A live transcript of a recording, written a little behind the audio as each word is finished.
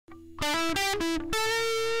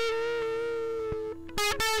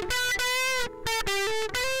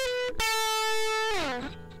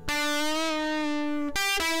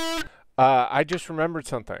I just remembered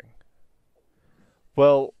something.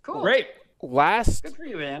 Well, cool. Great. Good for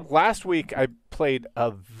you, man. Last week I played a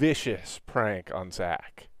vicious prank on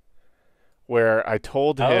Zack, where I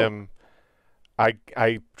told him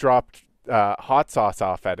I dropped hot sauce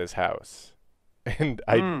off at his house, and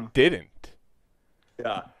I didn't.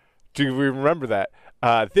 Yeah. Do we remember that?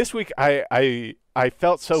 This week I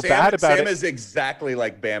felt so bad about it. Sam is exactly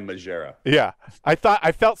like Bam Margera. Yeah. I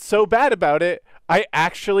felt so bad about it. I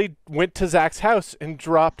actually went to Zack's house and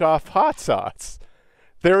dropped off hot sauce.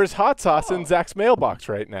 There is hot sauce in Zack's mailbox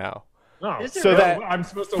right now. No, so that I'm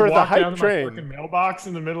supposed to for walk the hype down to train, my fucking mailbox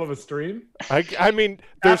in the middle of a stream? I mean,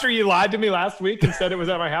 after you lied to me last week and said it was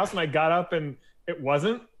at my house, and I got up and it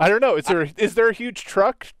wasn't. I don't know. Is there a huge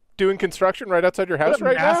truck doing construction right outside your house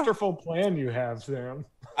right now? Masterful plan you have, Sam.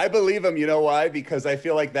 I believe him. You know why? Because I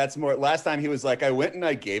feel like that's more. Last time he was like, I went and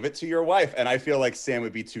I gave it to your wife, and I feel like Sam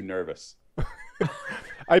would be too nervous.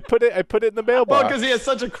 I put it in the mailbox. Well, because he has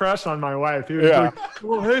such a crush on my wife. He was like,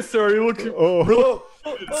 "Oh, hey, sir, you looking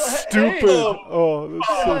stupid? Hey. Oh, that's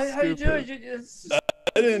so stupid. How you doing?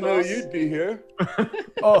 I didn't know you'd be here."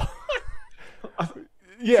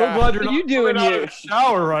 Yeah. So glad you're What are not you doing coming out here? of the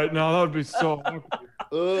shower right now. That would be so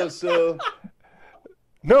awkward.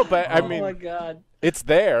 No, but I mean, oh my God, it's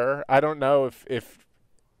there. I don't know if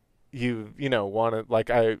you want to like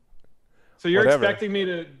I. So you're Whatever. expecting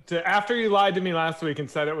me to after you lied to me last week and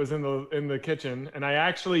said it was in the kitchen, and I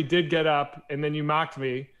actually did get up, and then you mocked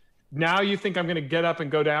me. Now you think I'm going to get up and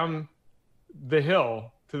go down the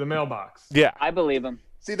hill to the mailbox? Yeah, I believe him.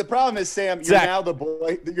 See, the problem is, Sam, you're Zack. now the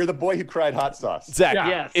boy. You're the boy who cried hot sauce. Zack,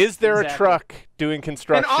 Yeah. is there a exactly. truck doing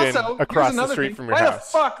construction And also, across here's the another street thing. from your Why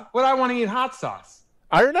house? the fuck would I want to eat hot sauce?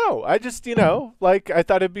 I don't know. I just like I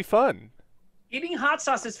thought it'd be fun. eating hot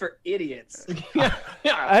sauce is for idiots. Yeah.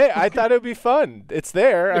 I thought it'd be fun. It's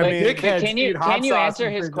there. I mean, dickheads Can you eat hot sauce answer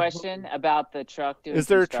and his drink- question about the truck doing is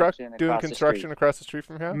there a truck construction doing across the construction street? across the street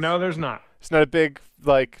from your house? No, there's not. It's not a big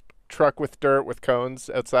like truck with dirt with cones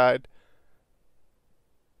outside.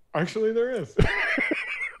 Actually, there is.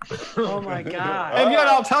 Oh my God. And yet,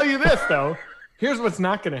 I'll tell you this though. Here's what's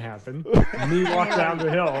not going to happen: me walk down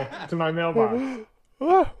the hill to my mailbox.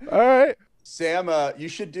 Oh, all right. Sam, you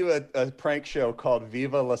should do a prank show called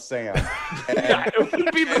Viva La Sam. Yeah, it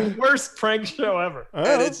would be the worst prank show ever.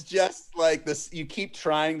 And it's just like this. You keep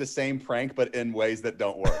trying the same prank, but in ways that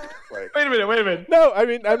don't work. Like, Wait a minute. No, I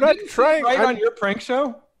mean I'm not Didn't trying. Sam write I'm- on your prank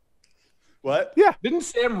show? what? Yeah. Didn't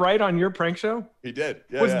Sam write on your prank show? He did.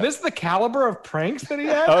 Yeah, Was yeah. this the caliber of pranks that he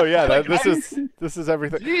had? Oh yeah, Like, this is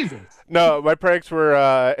everything. Jesus. No, my pranks were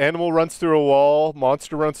animal runs through a wall,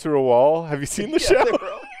 monster runs through a wall. Have you seen the show?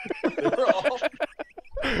 They were all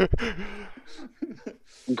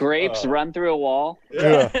Grapes run through a wall.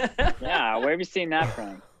 Yeah. Yeah, where have you seen that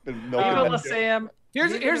from? Been Viva milking La that- Sam.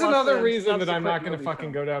 Here's Viva La another Sam reason that I'm not subsequent going to movie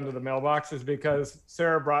fucking film. go down to the mailbox is because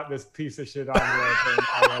Sarah brought this piece of shit envelope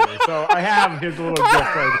in already. So I have his little gift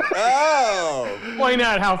right Oh, there. Point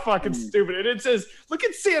out how fucking stupid it is. It says, look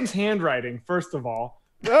at Sam's handwriting, first of all.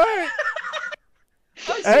 All right.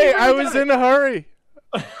 Hey, I was in a hurry.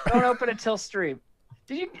 Don't open it till stream.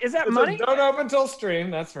 Is that It money? says, don't open till stream.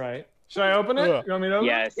 That's right. Should I open it? Yeah. You want me to open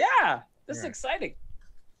it? Yes. Yeah. This is Yeah. exciting.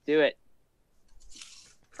 Do it.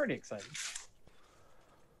 Pretty exciting.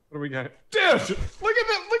 What do we got? Dude, look at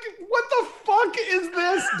that. Look at what the fuck is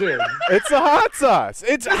this, dude? It's a hot sauce.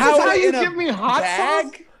 It's This how is how you in a give me hot bag?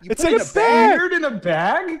 sauce? You It's put in it a bag. Weird in a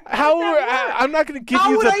bag? I'm not going to give How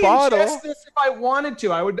you would the I bottle. ingest this if I wanted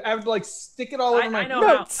to? I would like stick it all over my. I know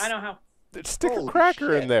nuts. how. I know how. Stick a Holy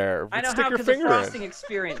cracker shit. in there. I know Stick how your because of finger frosting in.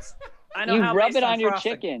 experience. I know You how. rub based it on your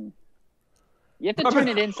frosting. chicken. You have to turn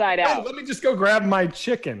it inside Oh, out. let me just go grab my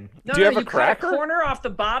chicken. No, Do you no, have a you cracker? cut a corner off the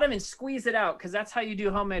bottom and squeeze it out because that's how you do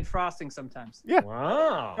homemade frosting sometimes. Yeah.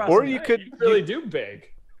 Wow. Frosting. Or you could. You really do big.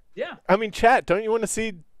 Yeah. I mean, chat. Don't you want to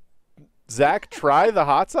see Zack try the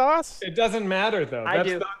hot sauce? It doesn't matter though. I That's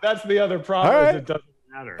do. that's the other problem. All Is right. it doesn't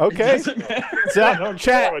matter. Okay. Doesn't matter. I don't Zack, care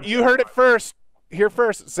chat. what You heard it first. Here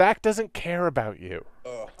first. Zack doesn't care about you.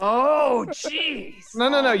 Oh, jeez.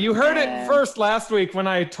 No. You heard it Man. first last week when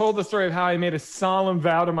I told the story of how I made a solemn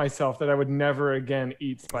vow to myself that I would never again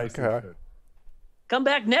eat spicy Okay. food. Come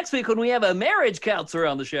back next week when we have a marriage counselor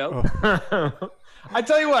on the show. I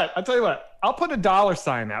tell you what. I'll put a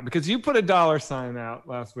 $sign out because you put a $sign out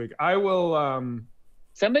last week. I will.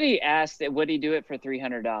 Somebody asked, would he do it for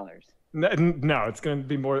 $300? No, it's going to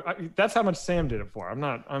be more. That's how much Sam did it for. I'm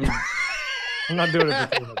not doing it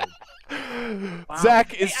for 300. Wow.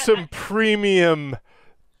 Zack is Hey, some premium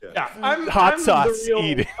Yeah, I'm Hot I'm the sauce real-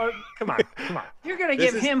 eating. Come on. You're gonna This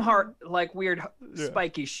give is- him like weird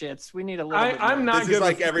spiky shits. We need a little bit more. I'm not This good is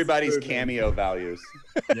like with everybody's food. cameo values.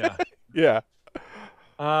 Yeah. Yeah.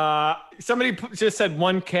 Somebody just said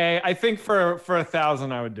 1K. I think for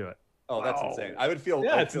 1,000 I would do it. Oh, that's insane. I would feel,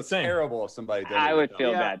 Yeah, I'd it's feel insane. terrible if somebody did. I would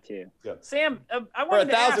feel Yeah. bad too. Sam, I wanted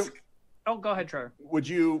to 1,000 ask. Oh, go ahead, Trevor. Would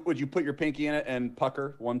you put your pinky in it and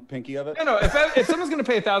pucker one pinky of it? No. If someone's gonna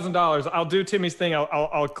pay $1,000, I'll do Timmy's thing.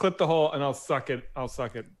 I'll clip the hole and I'll suck it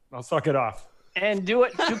off. And do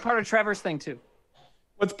part of Trevor's thing too.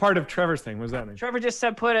 What's part of Trevor's thing? What does that mean? Trevor just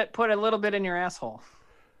said put a little bit in your asshole.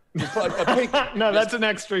 Just put a pinky. No, that's an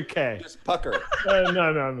extra K. Just pucker it.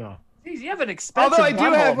 No. Jeez, you have an expensive. Although I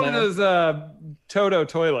do have butthole, one of man. those Toto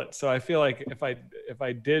toilets, so I feel like if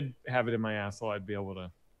I did have it in my asshole, I'd be able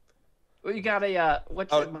to. Well, you got a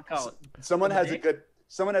what you call it? Someone has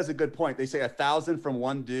a good point. They say 1,000 from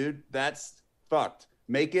one dude. That's fucked.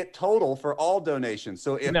 Make it total for all donations.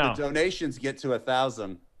 So if the donations get to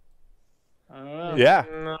 1,000. Yeah.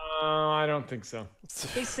 No, I don't think so.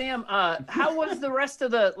 Hey Sam, how was the rest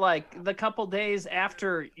of the couple days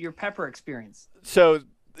after your pepper experience? So,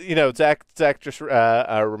 Zack just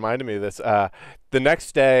reminded me of this. The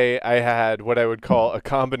next day, I had what I would call a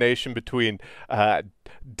combination between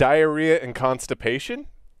diarrhea and constipation.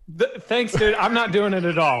 Thanks, dude. I'm not doing it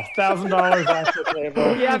at all. $1,000 off the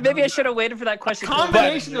table. Yeah, maybe I should have waited for that question.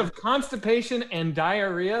 Combination of constipation and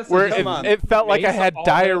diarrhea. Where it felt like I had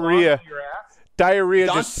diarrhea. Diarrhea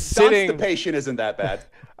just sitting. Constipation isn't that bad.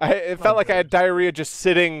 It felt like I had diarrhea just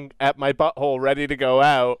sitting at my butthole, ready to go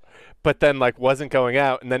out, but then wasn't going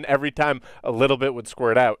out. And then every time a little bit would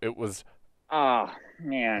squirt out, it was. Oh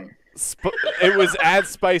man. It was as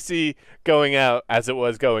spicy going out as it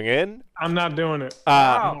was going in. I'm not doing it.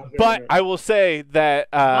 But I will say that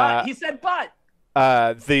he said but.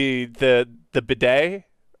 The bidet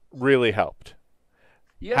really helped.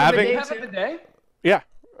 You have Having- a bidet? Yeah,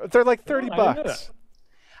 they're like $30 I didn't know bucks.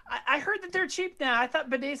 I heard that they're cheap now. I thought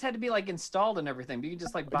bidets had to be installed and everything, but you can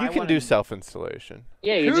just buy You one. can do and- self-installation.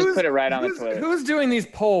 Yeah, you just put it right on the toilet. Who's doing these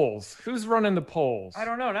polls? Who's running the polls? I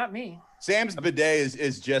don't know, not me. Sam's bidet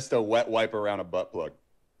is just a wet wipe around a butt plug.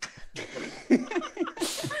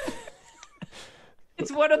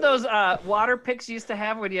 It's one of those water picks you used to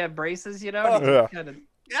have when you have braces, Yeah.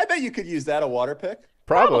 I bet you could use that, a water pick.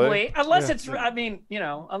 Probably. Unless it's,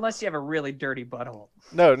 unless you have a really dirty butthole.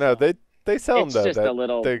 No, they sell them It's though. just a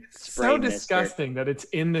little spray So mister. disgusting that it's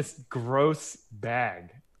in this gross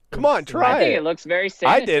bag. Come on, try I think it. it looks very I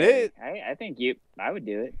sanitary. did it. I think I would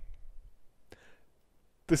do it.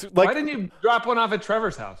 This is Why didn't you drop one off at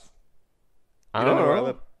Trevor's house? I You don't know where I know.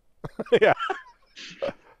 live. Yeah.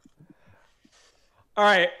 All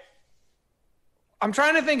right. I'm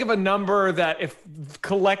trying to think of a number that if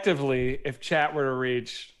collectively, if chat were to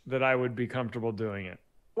reach, that I would be comfortable doing it.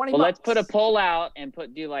 20 Well, let's bucks. put a poll out and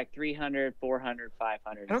do 300, 400,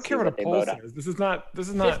 500. I don't care what a poll says. This is not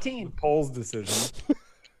 15. the poll's decision.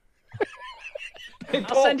 Hey,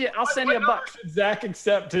 I'll send you a buck. Should Zack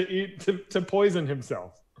accept to poison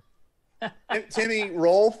himself? Timmy,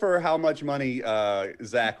 roll for how much money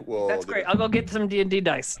Zack will. That's do. great. I'll go get some D&D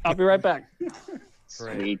dice. I'll be right back.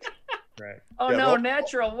 Sweet. Right. Oh Yeah, no, roll-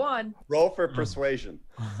 natural one. Roll for persuasion.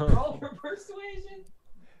 Roll for persuasion.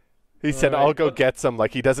 He said, All right. "I'll go get some."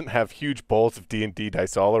 Like he doesn't have huge bowls of D&D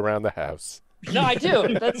dice all around the house. No, I do.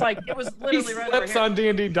 That's it was He literally right over flips here. on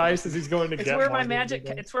D&D dice as he's going to It's get where more my D&D magic.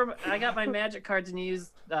 dice. It's where I got my magic cards and you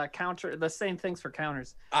use counter the same things for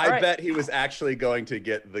counters. I All right. bet he was actually going to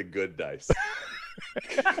get the good dice.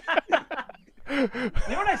 You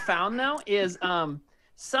know what I found though is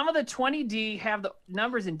some of the 20D have the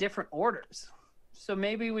numbers in different orders, so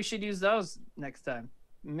maybe we should use those next time.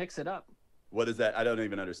 Mix it up. What is that? I don't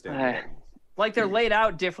even understand. Like they're laid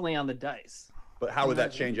out differently on the dice. But how would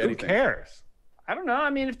that change Who anything? cares? I don't know. I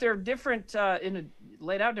mean, if they're different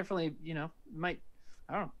laid out differently, might.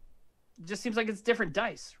 I don't know. It just seems like it's different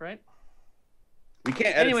dice, right? We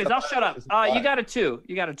can't. edit Anyways, stuff I'll shut up. like You got a 2.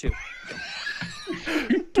 You got a 2.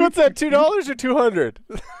 What's that? $2 or 200?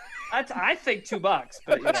 I think $2,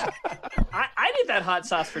 but I need that hot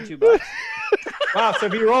sauce for $2. Wow, so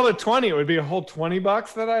if you rolled a 20, it would be a whole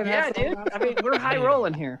 $20 that I'd Yeah, have. dude. I mean, we're high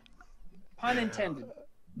rolling here. Pun intended.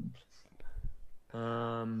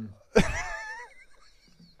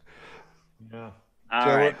 Yeah. All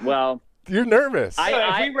So right. Well, You're nervous. I-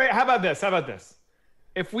 So how about this? How about this?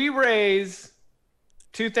 If we raise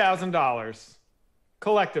 $2,000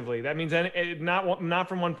 collectively, that means not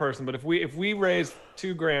from one person, but if we raise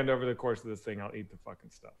 $2,000 over the course of this thing, I'll eat the fucking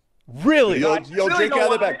stuff. really? You'll Really drink out of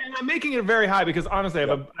the don't- bag. and I'm making it very high because honestly, I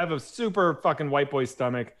have a super fucking white boy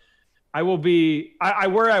stomach. I will be. I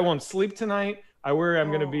worry I won't sleep tonight. I worry I'm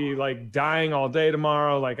going to be like dying all day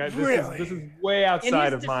tomorrow. Like this is way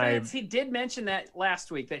outside of my. He did mention that last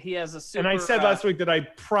week that he has a super. And I said last week that I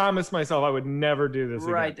promised myself I would never do this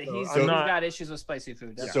right, again. That he's not, got issues with spicy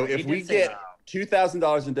food. That's so right. if we get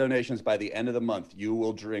 $2,000 in donations by the end of the month, you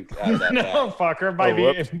will drink out of that bag. Fucker,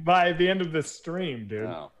 by the end of the stream, dude.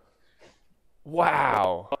 No.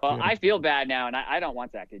 Wow. Well, I feel bad now, and I don't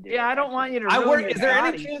want Zack to do it. Yeah, I don't want you to ruin your Is there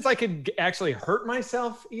body. any chance I could actually hurt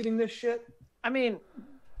myself eating this shit? I mean,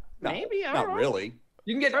 maybe. I don't know. Not really.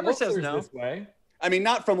 You can get Trevor says no. this way. I mean,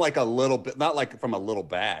 not from like a little bit, not like from a little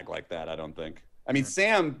bag like that, I don't think. I mean,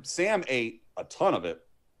 Sam ate a ton of it.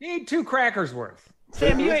 He ate 2 crackers worth.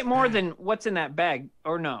 Sam, you ate more than what's in that bag,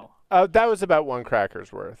 or no? That was about 1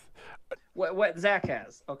 cracker's worth. What Zack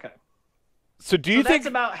has. Okay. So do you think that's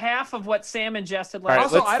about half of what Sam ingested right,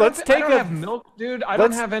 last? Also, I don't take have milk, dude. I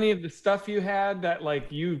don't have any of the stuff you had that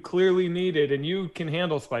like you clearly needed, and you can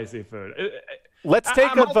handle spicy food. Let's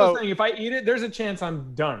take a vote. Saying, if I eat it, there's a chance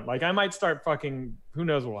I'm done. Like I might start fucking. Who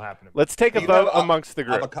knows what will happen? Let's take a vote amongst the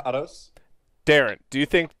group. Avocados. Darren, do you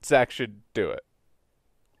think Zack should do it?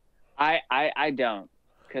 I don't,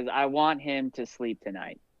 because I want him to sleep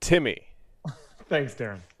tonight. Timmy. Thanks,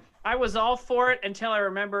 Darren. I was all for it until I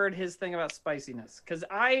remembered his thing about spiciness, because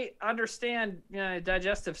I understand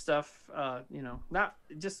digestive stuff. Not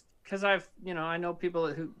just because I know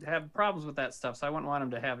people who have problems with that stuff, so I wouldn't want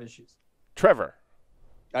him to have issues. Trevor.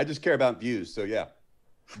 I just care about views, so yeah.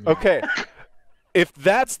 Okay. If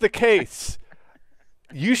that's the case,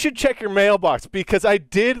 you should check your mailbox, because I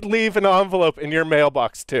did leave an envelope in your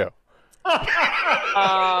mailbox too. I'm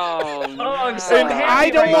so and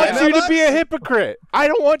I don't want you to be a hypocrite. I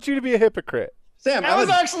don't want you to be a hypocrite. Sam, that was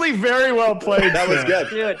actually very well played. That was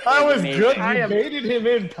good. Dude, that was amazing. good. You baited him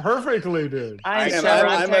in perfectly, dude. I'm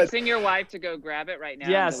texting your wife to go grab it right now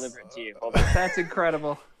and deliver it to you. Hold on. That's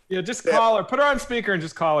incredible. Yeah, just call her. Put her on speaker and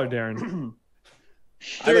just call her, Darren.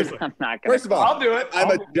 Seriously. I'm not gonna. First of all, I'll do it.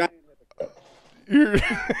 I'm a giant.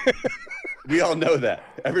 We all know that.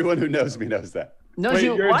 Everyone who knows me knows that. Knows Wait,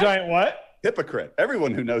 you're what? a giant what? Hypocrite.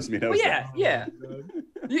 Everyone who knows me knows that. Yeah.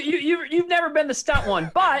 You've never been the stunt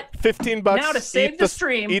one, but $15 now to save the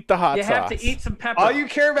stream, eat the hot you sauce. have to eat some pepper. All you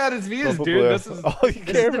care about is views, dude. This is all you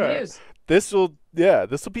care about. This will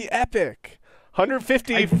be epic.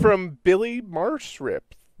 150 from Billy Marstrip.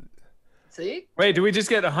 See? Wait, do we just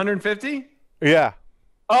get 150? Yeah.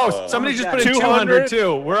 Oh, somebody just put in 200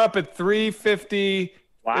 too. We're up at 350.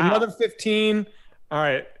 Wow. Another 15. All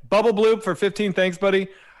right. Bubble Bloop for 15. Thanks, buddy.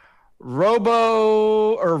 Rob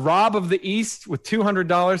of the East with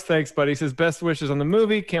 $200. Thanks, buddy. He says best wishes on the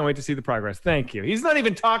movie. Can't wait to see the progress. Thank you. He's not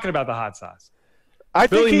even talking about the hot sauce. I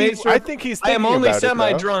think he's I thinking am only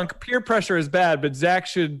semi-drunk. Peer pressure is bad, but Zack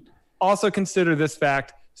should also consider this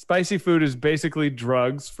fact. Spicy food is basically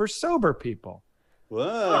drugs for sober people.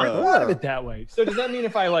 Whoa. I never thought of it that way. So does that mean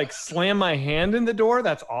if I like slam my hand in the door,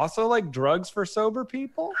 that's also like drugs for sober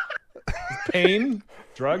people? Pain,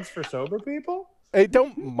 drugs for sober people? Hey,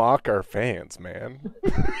 don't mock our fans, man.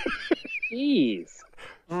 Jeez.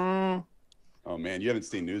 Oh man, you haven't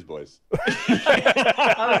seen Newsboys.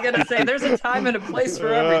 I was gonna say there's a time and a place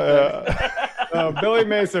for everything. Billy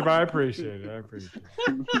Mason, I appreciate it.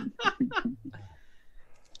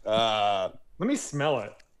 Let me smell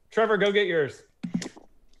it. Trevor, go get yours.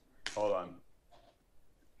 Hold on.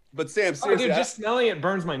 But Sam, Oh, seriously, dude, just smelling it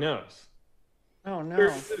burns my nose. Oh no.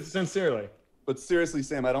 Sincerely. but seriously,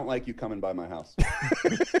 Sam, I don't like you coming by my house.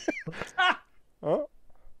 Oh.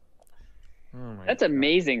 That's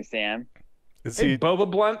amazing, Sam. Is Hey, he? Boba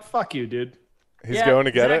Blunt, fuck you, dude. He's going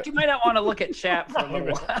to get Zack, it. You might not want to look at chat for a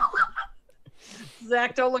little while.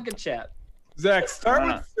 Zack, don't look at chat. Zack, start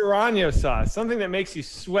with Serrano sauce, something that makes you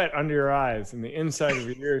sweat under your eyes and the inside of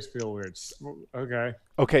your ears feel weird. Okay.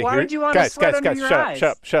 Okay. Why would you want to sweat under your eyes?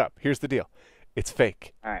 Shut up. Here's the deal. It's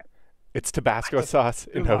fake. All right. It's Tabasco sauce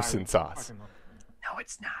and Hoisin sauce. No,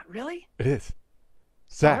 it's not. Really? It is.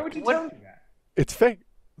 Why Zach, would you tell me that? it's fake.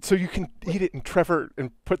 So you can eat it and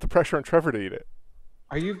put the pressure on Trevor to eat it.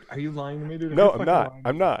 Are you lying to me, dude? No, I'm not.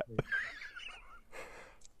 I'm not.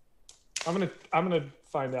 I'm gonna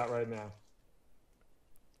find out right now.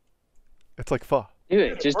 It's like pho. Do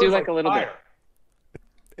it. Just do like a little bit.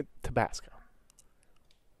 Tabasco.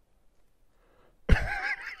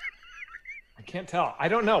 I can't tell. I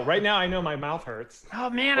don't know. Right now, I know my mouth hurts. Oh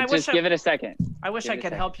man, Well, just give it a second. I wish give I it a could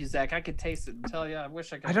second. help you, Zach. I could taste it and tell you. I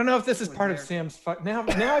wish I could. I don't know if this is part of Sam's. Now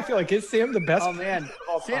I feel like is Sam the best? Oh man,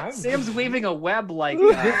 all time? Sam's weaving a web like.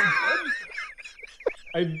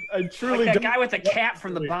 I truly like that don't. guy with the cat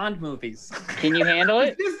from the Bond movies. Can you handle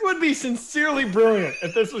it? This would be sincerely brilliant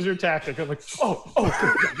if this was your tactic. I'm like, oh,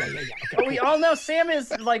 good. Yeah. But we all know Sam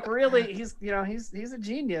is like really. He's a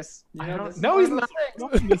genius. You know, No, he's not.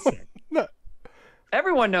 No.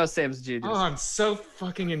 Everyone knows Sam's genius. Oh, I'm so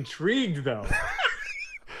fucking intrigued though.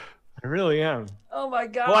 I really am. Oh my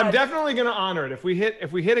god. Well, I'm definitely gonna honor it. If we hit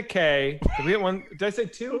a K, if we hit one, did I say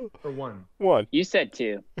 2 or 1? 1. You said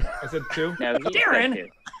 2. I said 2. No, he Darren.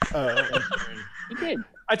 said 2. He did.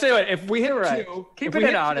 I tell you what, if we hit Right. 2, Keeping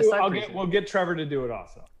it honest, we'll get Trevor to do it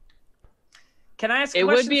also. Can I ask? It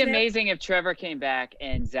would be Sam? amazing if Trevor came back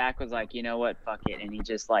and Zack was like, you know what, fuck it, and he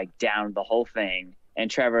just like downed the whole thing. And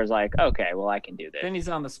Trevor's like, okay, well, I can do this. Then he's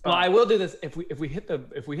on the spot. Well, I will do this if we hit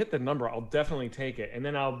the number. I'll definitely take it, and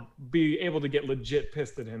then I'll be able to get legit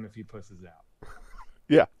pissed at him if he pusses out.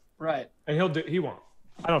 Yeah. Right. And he won't.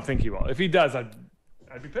 I don't think he will. If he does, I'd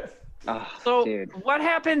be pissed. Oh, So dude. what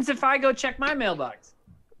happens if I go check my mailbox?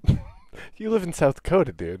 You live in South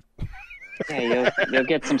Dakota, dude. Yeah, you'll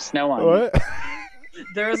get some snow on you. What?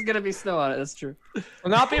 There is gonna be snow on it. That's true. Well,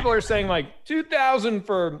 now people are saying like 2,000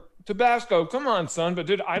 for Tabasco. Come on, son. But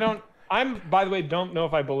dude, I'm by the way, don't know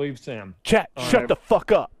if I believe Sam. Chat, shut the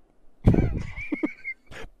fuck up.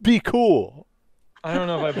 Be cool. I don't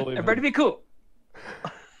know if I believe him. Everybody be cool.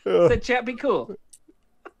 Said chat, be cool.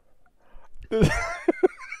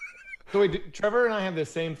 So wait, Trevor and I have the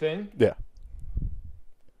same thing? Yeah.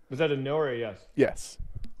 Was that a no or a yes? Yes.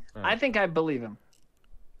 I think I believe him.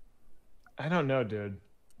 I don't know, dude.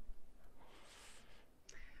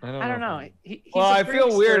 I don't know. He's Well, a I feel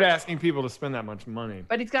greaster, weird asking people to spend that much money.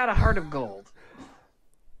 but he's got a heart of gold.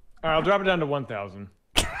 All right, I'll drop it down to 1,000.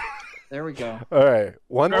 There we go. All right.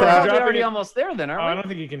 We're 1,000. Dropping already it- almost there, then, Oh, I aren't we? don't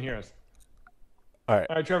think he can hear us. All right.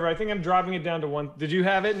 All right, Trevor, I think I'm dropping it down to 1. Did you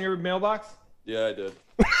have it in your mailbox? Yeah, I did.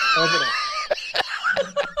 Open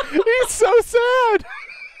it. He's so sad.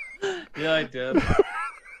 Yeah, I did.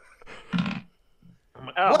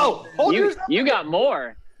 Whoa! Hold yours up. You got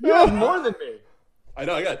more. You have more than me. I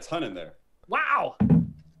know, I got a ton in there. Wow.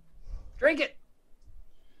 Drink it.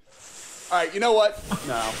 All right, you know what?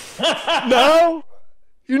 No. No?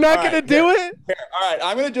 You're not All going to right, do it? Here, all right,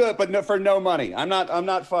 I'm gonna do it, but no, for no money. I'm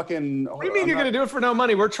not fucking. What do you mean you're going to do it for no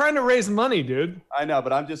money? We're trying to raise money, dude. I know,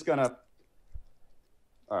 but I'm just gonna.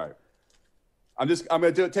 All right. I'm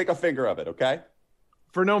gonna do it. Take a finger of it, okay?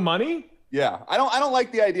 For no money? Yeah. I don't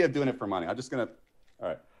like the idea of doing it for money. I'm just gonna. All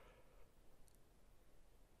right.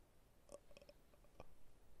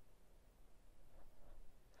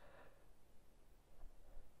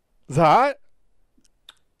 Is that hot?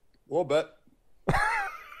 A little bit.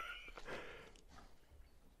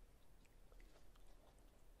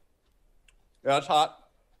 Yeah, it's hot.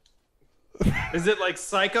 Is it like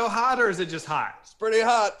psycho hot or is it just hot? It's pretty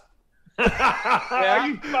hot. Yeah.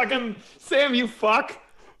 You fucking Sam, you fuck.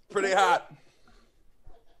 Pretty hot.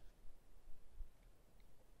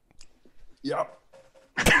 Yep.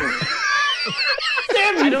 Sam,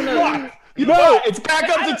 I don't know. fuck. No, it's back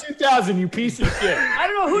up to 2,000, you piece of shit. I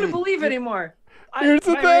don't know who to believe anymore. Here's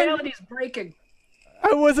the my thing. reality's breaking.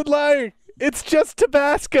 I wasn't lying. It's just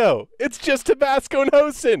Tabasco. It's just Tabasco and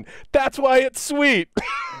hoisin. That's why it's sweet.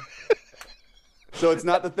 So it's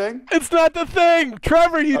not the thing? It's not the thing.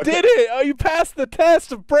 Trevor, you did it. Oh, you passed the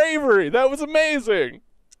test of bravery. That was amazing.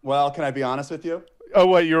 Well, can I be honest with you? Oh,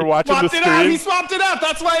 what? You were watching the Swapped it out. He stream? swapped it out.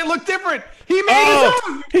 That's why it looked different. He made his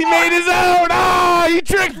own. He made his own. Ah, he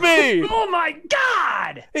tricked me. Oh my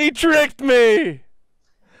God! He tricked me.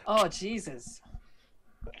 Oh Jesus!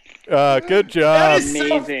 Good job.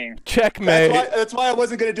 Amazing. Checkmate. That's why I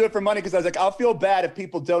wasn't going to do it for money, because I was like, I'll feel bad if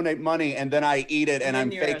people donate money and then I eat it and I'm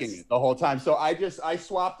faking it the whole time. So I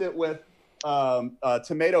swapped it with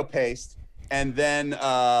tomato paste, and then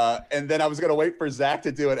I was going to wait for Zack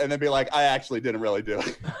to do it and then be like, I actually didn't really do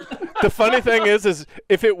it. The funny thing is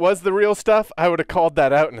if it was the real stuff, I would have called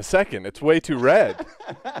that out in a second. It's way too red.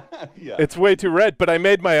 Yeah. It's way too red. But I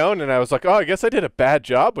made my own, and I was like, oh, I guess I did a bad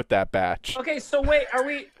job with that batch. Okay, so wait,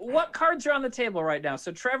 what cards are on the table right now?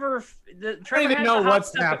 So Trevor even has know the hot what's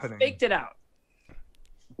stuff, but happening. faked it out.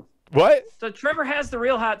 What? So Trevor has the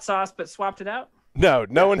real hot sauce, but swapped it out. No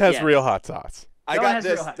one has Yes. real hot sauce. I No one got has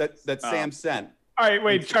this real hot. that Sam sent. All right,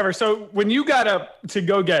 wait, Trevor. So when you got up to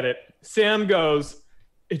go get it, Sam goes,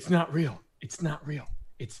 "It's not real. It's not real.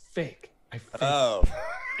 It's fake. I faked it." Oh.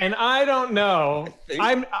 And I don't know. think-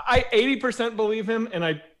 I 80% believe him, and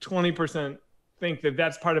I 20% think that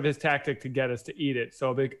that's part of his tactic to get us to eat it. So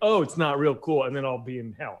I'll be like, "Oh, it's not real cool," and then I'll be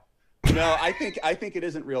in hell. No, I think it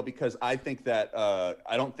isn't real, because I think that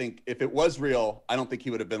I don't think if it was real, I don't think he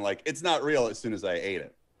would have been like, it's not real as soon as I ate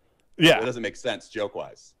it. It Yeah. doesn't make sense joke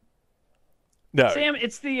wise. No. Sam,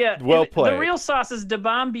 it's the Well played. The real sauce is Da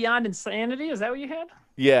Bomb Beyond Insanity. Is that what you had?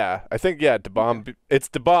 Yeah, I think Da Bomb. It's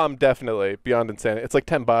Da Bomb definitely Beyond Insanity. It's like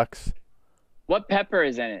 $10. What pepper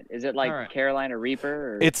is in it? Is it like All right. Carolina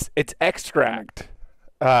Reaper? Or... It's extract.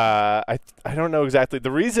 I don't know exactly.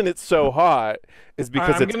 The reason it's so hot is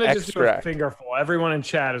because it's I'm gonna just do a extract. fingerful. Everyone in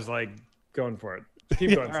chat is like going for it.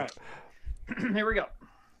 Keep going. All right. Here we go.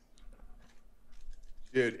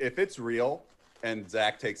 Dude, if it's real and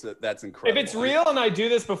Zack takes it, that's incredible. If it's real and I do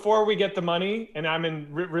this before we get the money and I'm in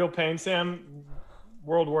real pain, Sam,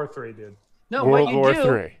 World War III, dude. No, World what you War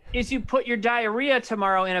do III. is you put your diarrhea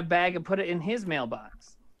tomorrow in a bag and put it in his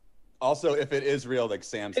mailbox. Also, if it is real, like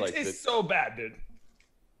Sam's It like, tastes so bad, dude.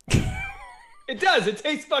 It does. It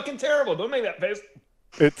tastes fucking terrible. Don't make that face.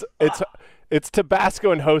 It's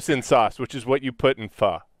Tabasco and hoisin sauce, which is what you put in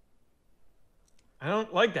pho. I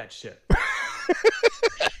don't like that shit.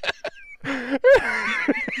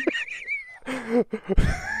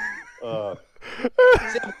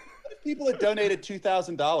 Sam, people that donated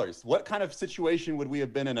 $2,000. What kind of situation would we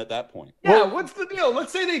have been in at that point? Yeah, what's the deal?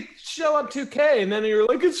 Let's say they show up 2K and then you're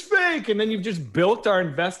like, it's fake. And then you've just bilked our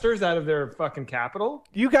investors out of their fucking capital.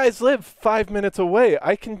 You guys live 5 minutes away.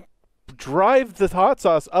 I can drive the hot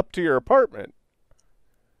sauce up to your apartment.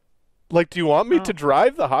 Like, do you want me to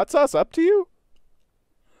drive the hot sauce up to you?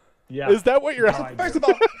 Yeah. Is that what you're No, I First of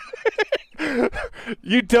all,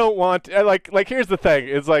 You don't want like here's the thing.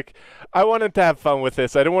 It's like I wanted to have fun with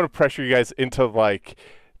this. I don't want to pressure you guys into like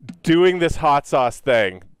doing this hot sauce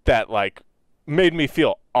thing that like made me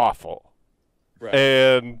feel awful. right.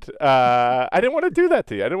 And I didn't want to do that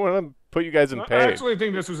to you. I didn't want to put you guys in I pain. actually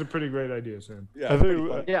think this was a pretty great idea, Sam. Yeah, I think pretty it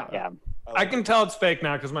was- fun. Yeah. Yeah. I can tell it's fake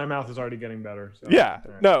now because my mouth is already getting better. So. Yeah.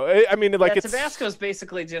 All right. No, I mean like Yeah, it's Tabasco's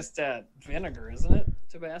basically just vinegar, isn't it?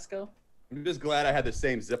 Tabasco. I'm just glad I had the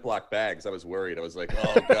same Ziploc bags. I was worried. I was like,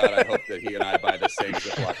 oh God, I hope that he and I buy the same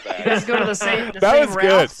Ziploc You guys bags. go to the same. That was good.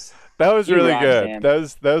 Ralph's? That was You really rock, good. Sam.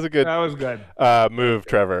 That was a good That was good. move,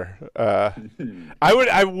 Trevor.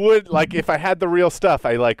 I would like if I had the real stuff.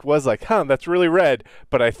 I was like, that's really red,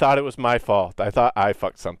 but I thought it was my fault. I thought I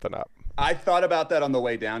fucked something up. I thought about that on the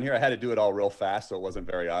way down here. I had to do it all real fast, so it wasn't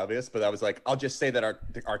very obvious. But I was like, I'll just say that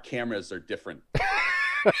our cameras are different.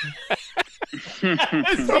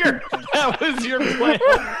 That was your plan.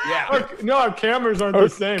 Yeah. Our cameras aren't the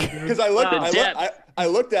same. Because I looked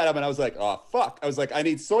at him and I was like, oh fuck. I was like, I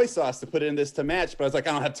need soy sauce to put in this to match, but I was like,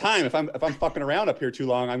 I don't have time. If I'm fucking around up here too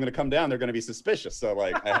long, I'm gonna come down. They're gonna be suspicious. So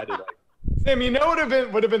like, I had to like. Sam, you know what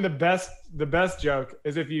would have been the best joke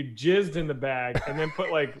is if you jizzed in the bag and then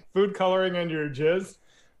put like food coloring under your jizz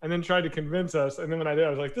and then tried to convince us. And then when I did, I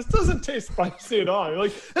was like, this doesn't taste spicy at all. You're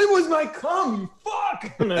like, it was my cum, you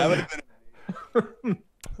fuck. And That then, would have been.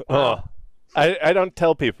 Oh, I don't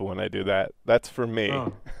tell people when I do that. That's for me.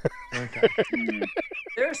 oh, okay.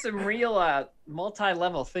 There's some real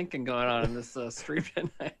multi-level thinking going on in this stream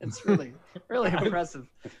tonight. It's really impressive.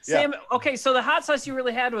 Sam, okay, so the hot sauce you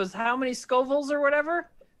really had was how many Scovilles or whatever?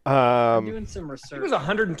 I'm doing some research. It was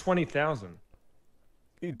 120,000.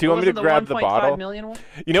 Do you want me to grab the bottle? 1.5 million one?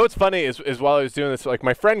 You know what's funny is while I was doing this, like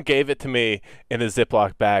my friend gave it to me in a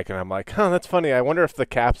Ziploc bag, and I'm like, that's funny. I wonder if the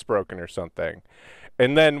cap's broken or something.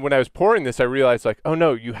 And then when I was pouring this, I realized like, oh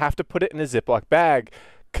no, you have to put it in a Ziploc bag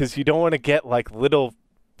because you don't want to get like little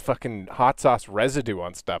fucking hot sauce residue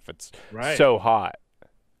on stuff. It's so hot.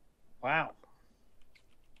 Wow.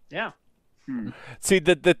 Yeah. See,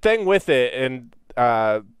 the thing with it, and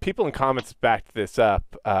people in comments backed this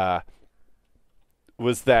up,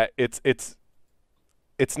 was that it's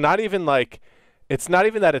not even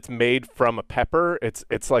that it's made from a pepper.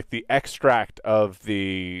 It's like the extract of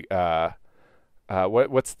the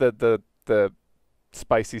what's the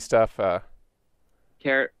spicy stuff?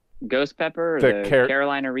 Ghost pepper or The the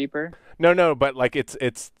Carolina Reaper? No, but like it's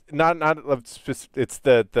not it's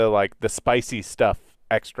the like the spicy stuff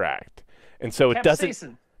extract, and so it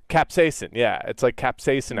doesn't capsaicin. Yeah, it's like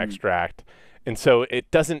capsaicin extract, and so it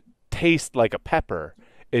doesn't taste like a pepper.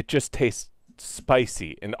 It just tastes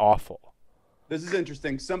spicy and awful. This is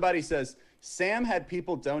interesting. Somebody says Sam had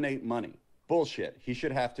people donate money. Bullshit. He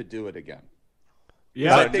should have to do it again.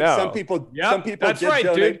 Yeah, I think some people that's did right,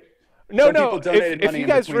 donate. dude. No. If you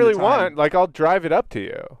guys really want, like, I'll drive it up to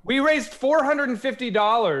you. We raised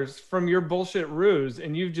 $450 from your bullshit ruse,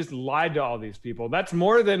 and you've just lied to all these people. That's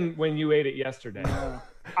more than when you ate it yesterday.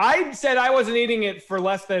 I said I wasn't eating it for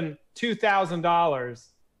less than $2,000,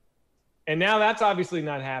 and now that's obviously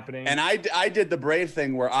not happening. And I did the brave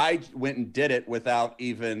thing where I went and did it without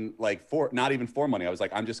even not even for money. I was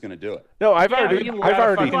like, I'm just gonna do it. No, I've already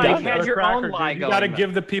done had it. your own lie You going. got to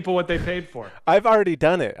give the people what they paid for. I've already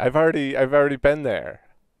done it. I've already been there.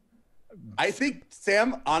 I think,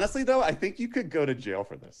 Sam, honestly, though, I think you could go to jail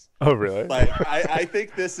for this. Oh, really? Like, I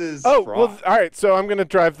think this is Oh, fraud. well, all right. So I'm going to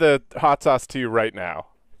drive the hot sauce to you right now.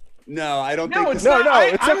 No, I don't No, think it's this not.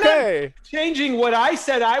 It's I'm okay. not changing what I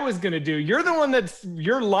said I was going to do. You're the one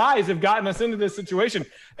your lies have gotten us into this situation.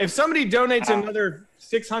 If somebody donates another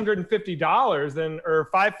 $650 or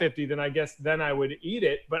 $550, then I guess then I would eat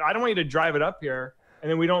it. But I don't want you to drive it up here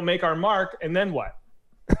and then we don't make our mark. And then what?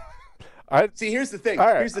 See, here's the thing. All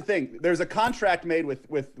right. Here's the thing. There's a contract made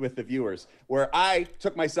with the viewers where I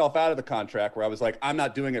took myself out of the contract where I was like, I'm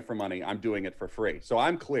not doing it for money. I'm doing it for free. So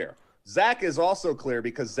I'm clear. Zack is also clear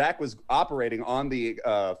because Zack was operating on the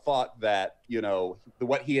thought that,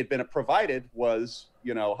 what he had been provided was,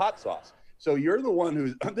 hot sauce. So you're the one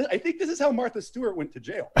who's, I think this is how Martha Stewart went to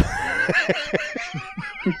jail.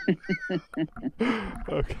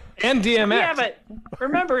 Okay. And DMX. Yeah, but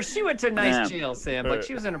remember, she went to a nice jail, Sam. Like,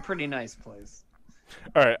 she was in a pretty nice place.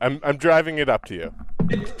 All right. I'm driving it up to you.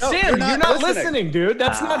 Sam, you're not listening, dude.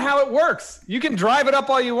 That's not how it works. You can drive it up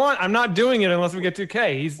all you want. I'm not doing it unless we get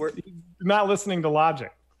 2K. He's not listening to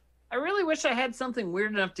logic. I really wish I had something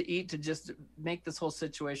weird enough to eat to just make this whole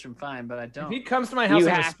situation fine, but I If don't. he comes to my house, I'm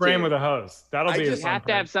going to spray him with a hose. That'll be his You have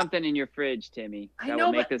to have something in your fridge, Timmy. That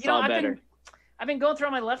will make this all better. I've been going through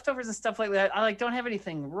all my leftovers and stuff like that. I don't have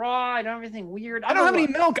anything raw. I don't have anything weird. I don't have any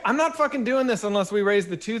milk. I'm not fucking doing this unless we raise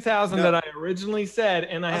the 2,000 that I originally said.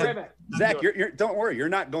 And I had Zack, don't worry. You're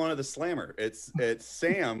not going to the slammer. It's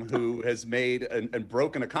Sam who has made and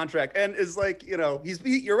broken a contract and is like,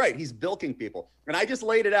 you're right. He's bilking people. And I just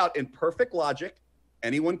laid it out in perfect logic.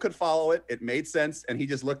 Anyone could follow it. It made sense. And he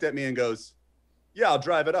just looked at me and goes, yeah, I'll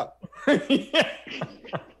drive it up.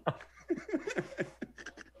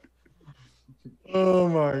 Oh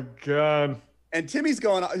my God. And Timmy's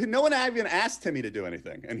going off. No one even asked Timmy to do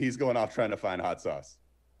anything. And he's going off trying to find hot sauce.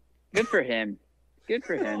 Good for him. Good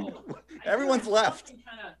for him. Everyone's left. This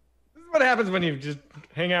is what happens when you just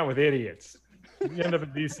hang out with idiots. You end up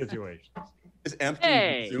in these situations. Just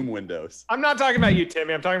empty Zoom windows. I'm not talking about you,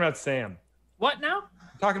 Timmy. I'm talking about Sam. What now?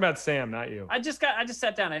 I'm talking about Sam, not you. I just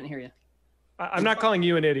sat down. I didn't hear you. I'm not calling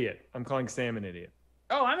you an idiot. I'm calling Sam an idiot.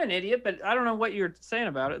 Oh, I'm an idiot, but I don't know what you're saying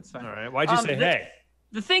about it. It's fine. All right. Why'd you say hey?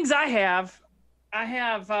 The things I have,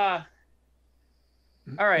 all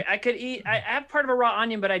right, I could eat, I have part of a raw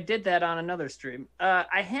onion, but I did that on another stream.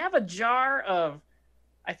 I have a jar of,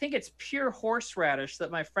 I think it's pure horseradish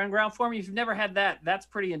that my friend ground for me. If you've never had that, that's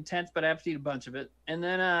pretty intense, but I have to eat a bunch of it. And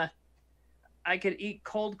then I could eat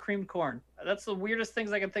cold creamed corn. That's the weirdest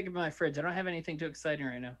things I can think of in my fridge. I don't have anything too exciting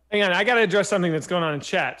right now. Hang on, I got to address something that's going on in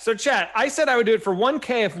chat. So chat, I said I would do it for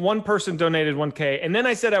 1K if one person donated 1K. And then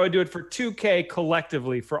I said I would do it for 2K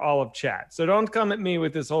collectively for all of chat. So don't come at me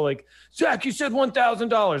with this whole like, Zack, you said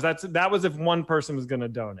 $1,000. That was if one person was going to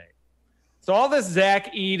donate. So all this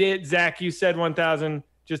Zack, eat it. Zack, you said 1,000.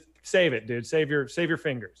 Just save it, dude. Save your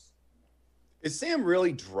fingers. Is Sam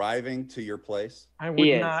really driving to your place? I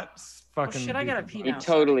would not fucking. Oh, shit, I gotta pee now. He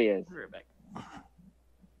totally is.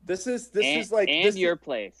 This is your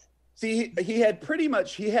place. See, he had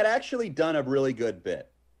actually done a really good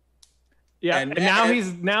bit. Yeah, and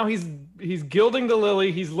now he's gilding the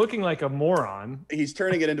lily. He's looking like a moron. He's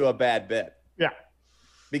turning it into a bad bit. Yeah,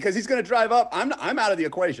 because he's going to drive up. I'm out of the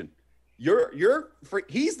equation.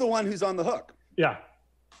 He's the one who's on the hook. Yeah.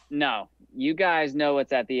 No, you guys know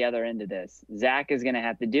what's at the other end of this. Zack is going to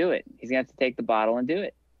have to do it. He's going to have to take the bottle and do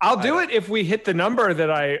it. I'll do it if we hit the number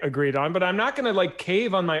that I agreed on, but I'm not going to like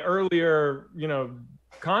cave on my earlier,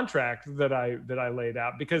 contract that I laid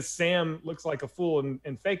out because Sam looks like a fool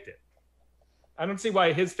and faked it. I don't see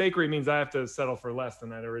why his fakery means I have to settle for less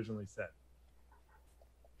than I'd originally said.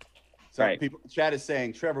 So people, chat is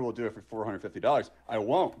saying Trevor will do it for $450. I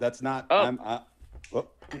won't. That's not. Oh.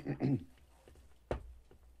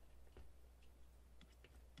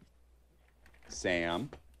 Samuel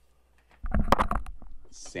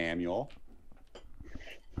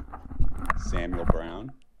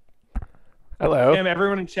Brown. Hello. Damn,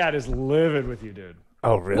 everyone in chat is livid with you, dude.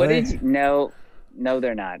 Oh, really? No,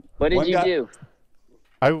 they're not. What did you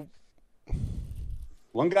do?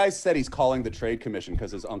 One guy said he's calling the trade commission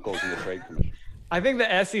because his uncle's in the trade commission. I think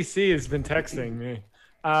the SEC has been texting me.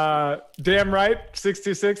 Damn right,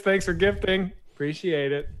 626. Thanks for gifting.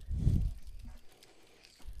 Appreciate it.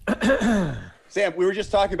 Sam, we were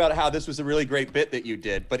just talking about how this was a really great bit that you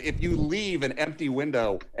did, but if you leave an empty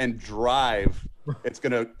window and drive, it's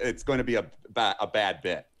going to be a bad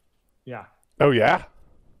bit. Yeah. Oh yeah.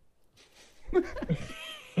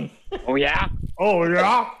 Oh yeah. Oh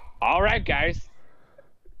yeah. All right, guys.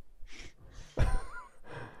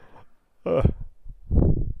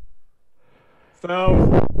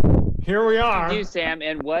 So Here we are. What did you do, Sam?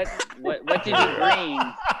 And what did you bring?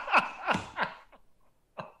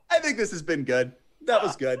 I think this has been good. That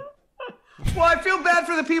was good. Well, I feel bad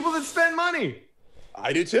for the people that spent money.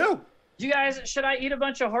 I do too. You guys, should I eat a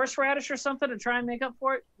bunch of horseradish or something to try and make up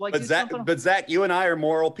for it? Like, But Zach, you and I are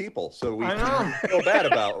moral people, so we feel bad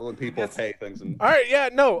about when people pay things. All right, yeah,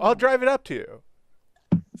 no, I'll drive it up to you.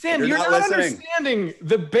 Sam, you're not understanding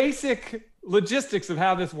the basic logistics of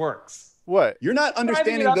how this works. What? You're not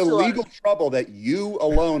understanding the legal trouble that you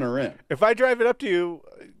alone are in. If I drive it up to you,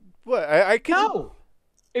 what? I can. No.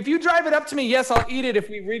 If you drive it up to me, yes, I'll eat it if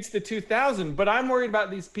we reach the 2,000. But I'm worried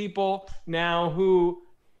about these people now who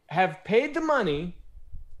have paid the money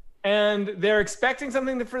and they're expecting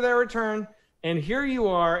something for their return. And here you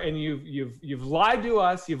are, and you've lied to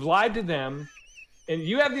us, you've lied to them, and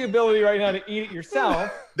you have the ability right now to eat it yourself.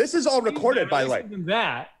 This is all recorded, by the way.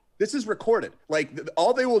 That. This is recorded. Like,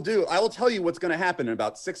 all they will do, I will tell you what's going to happen in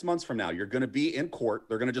about 6 months from now. You're going to be in court.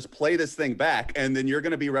 They're going to just play this thing back, and then you're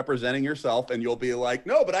going to be representing yourself, and you'll be like,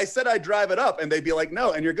 no, but I said I'd drive it up. And they'd be like,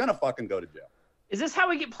 no, and you're going to fucking go to jail. Is this how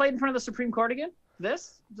we get played in front of the Supreme Court again?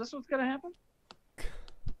 Is this what's going to happen?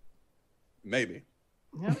 Maybe.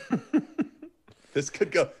 Yeah. This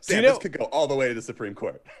could go, Sam, this could go all the way to the Supreme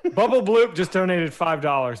Court. Bubble Bloop just donated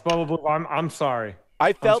 $5. Bubble Bloop, I'm sorry.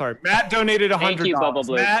 I'm sorry. Matt donated $100. Thank you, Bubble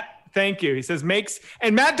Bloop. Matt, thank you. He says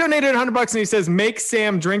and Matt donated $100 and he says make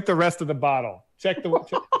Sam drink the rest of the bottle. Check the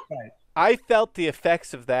site. I felt the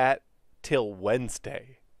effects of that till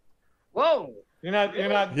Wednesday. Whoa. You're not.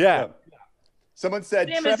 Yeah. Someone said,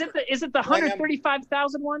 Sam, is it the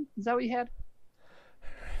 135,000 one? Is that what you had?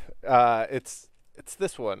 It's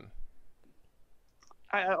this one.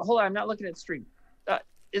 Hold on, I'm not looking at stream.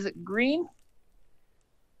 Is it green?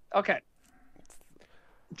 Okay.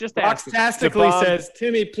 Just Boxtastically says,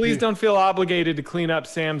 Timmy, please don't feel obligated to clean up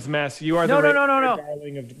Sam's mess. You are the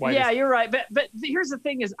darling of white. Yeah, you're right. But here's the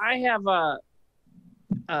thing: is I have I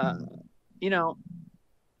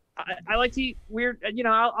like to eat weird.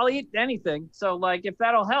 I'll eat anything. So like, if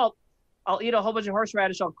that'll help, I'll eat a whole bunch of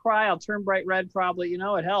horseradish. I'll cry. I'll turn bright red. Probably.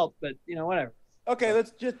 It helped. But whatever. Okay,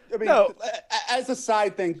 let's just. As a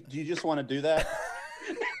side thing, do you just want to do that?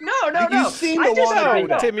 No. You seem to want to do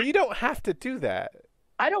that. Timmy, you don't have to do that.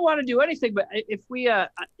 I don't want to do anything, but if we, I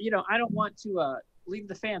don't want to leave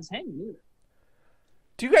the fans hanging either.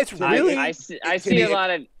 Do you guys really? I see a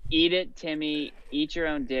lot of eat it, Timmy. Eat your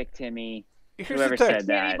own dick, Timmy. Whoever said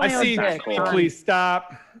that. I see. Timmy, please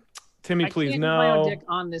stop. Timmy, please no. My own dick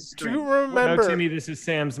on this stream. Do you remember? No, Timmy, this is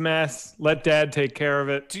Sam's mess. Let Dad take care of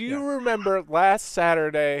it. Do you remember last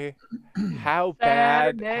Saturday how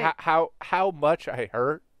bad, how much I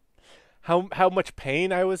hurt? How much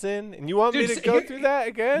pain I was in, and you want me to go through that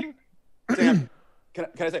again? Sam, can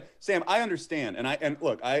I say, Sam, I understand, and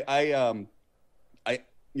look, I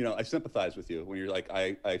sympathize with you when you're like,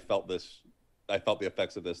 I felt the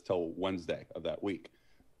effects of this till Wednesday of that week.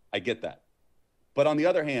 I get that, but on the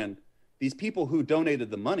other hand, these people who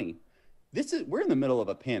donated the money, we're in the middle of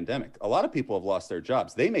a pandemic. A lot of people have lost their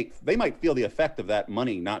jobs. They might feel the effect of that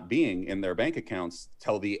money not being in their bank accounts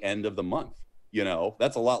till the end of the month.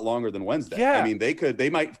 That's a lot longer than Wednesday. Yeah. I mean, they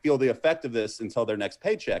might feel the effect of this until their next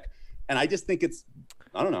paycheck. And I just think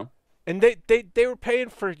I don't know. And they were paying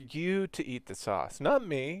for you to eat the sauce, not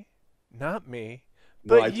me.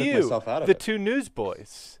 But I took myself out of the it. two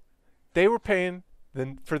newsboys. They were paying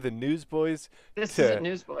for the newsboys to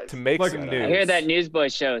make some news. I hear that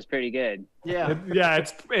Newsboys show is pretty good. Yeah.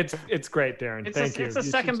 It's great, Darren. Thank you. It's the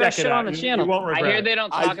second best show on the channel. You won't regret I hear it. they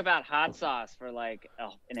don't talk about hot sauce for like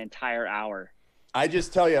an entire hour. I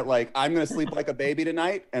just tell you, like, I'm going to sleep like a baby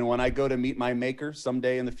tonight. And when I go to meet my maker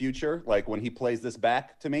someday in the future, like when he plays this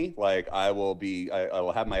back to me, like I will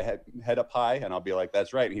have my head up high and I'll be like,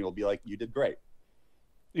 that's right. And he will be like, you did great.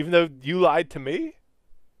 Even though you lied to me?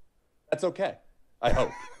 That's okay. I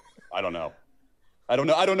hope. I don't know. I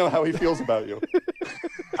don't know how he feels about you.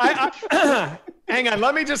 Hang on.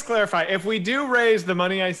 Let me just clarify. If we do raise the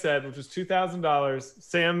money I said, which is $2,000,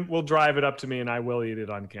 Sam will drive it up to me and I will eat it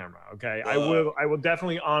on camera. Okay. I will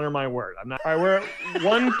definitely honor my word. All right, we're at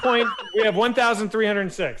we have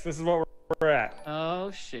 1,306. This is what we're at.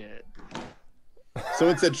 Oh shit.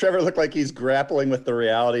 Someone said Trevor looked like he's grappling with the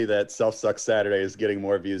reality that Self Suck Saturday is getting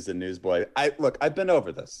more views than Newsboy. I've been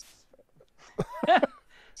over this.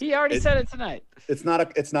 He already said it tonight. It's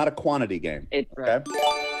not a quantity game. Okay?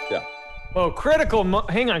 Yeah. Oh, Critical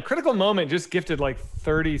Moment just gifted like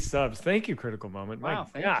 30 subs. Thank you, Critical Moment. Wow,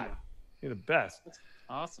 My God. You're the best. That's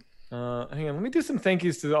awesome. Hang on. Let me do some thank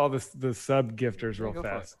yous to all the sub gifters real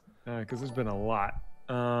fast. Because there's been a lot.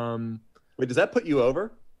 Wait, does that put you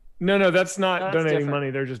over? No, that's not donating different. money.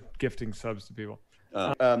 They're just gifting subs to people.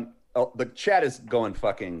 the chat is going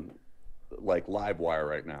fucking like live wire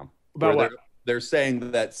right now. About what? They're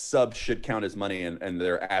saying that subs should count as money, and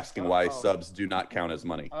they're asking why subs do not count as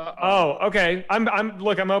money. Oh, okay.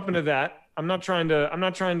 I'm open to that. I'm not trying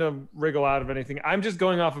to wriggle out of anything. I'm just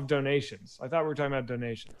going off of donations. I thought we were talking about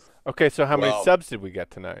donations. Okay, so how many subs did we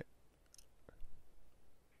get tonight?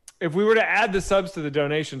 If we were to add the subs to the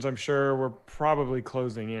donations, I'm sure we're probably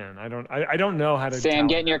closing in. I don't know how to. Sam,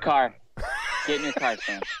 get in your car. Get in your car,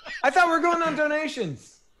 Sam. I thought we were going on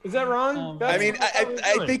donations. Is that wrong? I mean,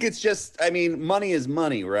 I think it's just. I mean, money is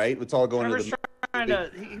money, right? It's all going to the.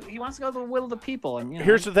 He wants to go to the will of the people. And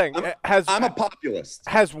here's the thing: I'm a populist.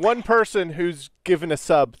 Has one person who's given a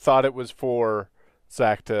sub thought it was for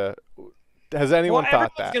Zack to? Has anyone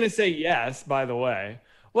thought that? Everyone's going to say yes. By the way,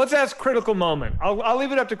 let's ask Critical Moment. I'll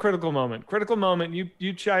leave it up to Critical Moment. Critical Moment,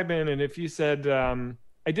 you chime in, and if you said,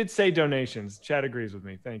 I did say donations. Chad agrees with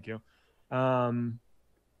me. Thank you.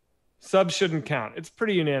 Subs shouldn't count. It's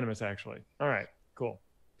pretty unanimous, actually. All right, cool.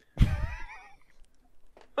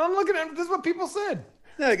 I'm looking at this is what people said.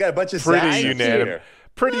 Yeah, I got a bunch of pretty unanimous.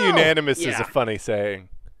 Pretty unanimous is a funny saying.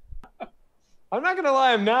 I'm not gonna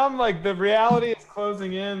lie. Now I'm like the reality is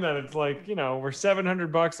closing in that it's like we're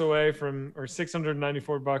 $700 away from or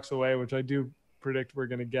 $694 away, which I do predict we're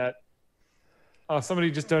gonna get. Oh, somebody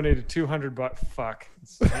just donated $200. Fuck.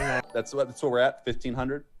 That's what we're at.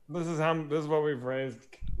 1,500. This is what we've raised.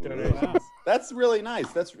 Wow. That's really nice.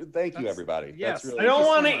 Thank you, everybody. Yes. That's really I don't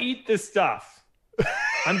want to eat this stuff.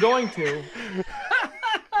 I'm going to,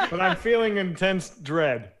 but I'm feeling intense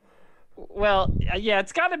dread. Well, yeah,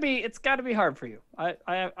 it's got to be hard for you. I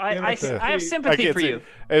have sympathy for you.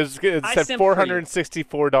 It said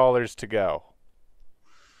 $464 to go.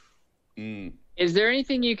 Is there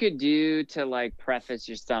anything you could do to like preface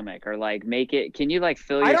your stomach or like make it? Can you like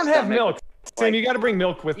fill your? I don't have stomach milk. Sam, you got to bring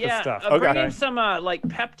milk with this stuff. Bring in some like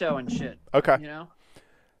Pepto and shit. Okay.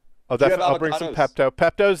 I'll bring some Pepto.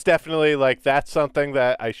 Pepto's definitely like that's something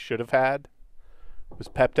that I should have had. Was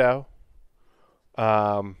Pepto.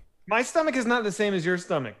 My stomach is not the same as your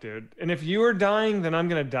stomach, dude. And if you are dying, then I'm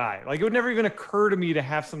gonna die. Like it would never even occur to me to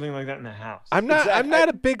have something like that in the house. I'm not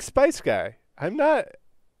a big spice guy. I'm not.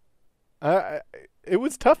 It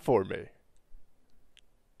was tough for me.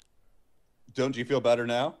 Don't you feel better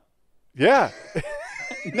now? Yeah.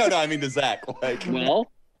 No, I mean to Zack. Like,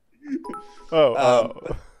 well.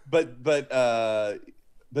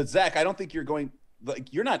 But Zack, I don't think you're going.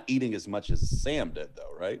 Like, you're not eating as much as Sam did,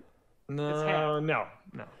 though, right? No.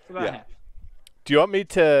 Yeah. Do you want me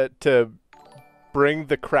to bring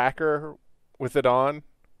the cracker with it on,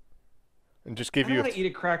 and just give you? I don't want to eat a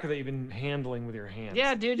cracker that you've been handling with your hands.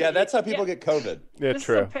 Yeah, dude. Yeah, that's how people get COVID. Yeah, this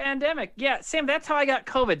true. is a pandemic. Yeah, Sam, that's how I got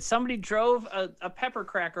COVID. Somebody drove a pepper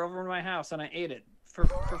cracker over to my house, and I ate it. For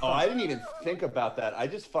fun. Oh, I didn't even think about that. I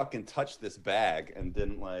just fucking touched this bag and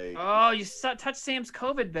didn't like. Oh, you touched Sam's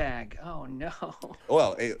COVID bag. Oh no.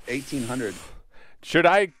 Well, 1,800. Should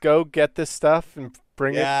I go get this stuff and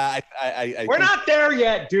bring it? Yeah, We're not there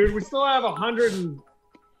yet, dude. We still have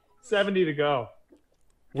 170 to go.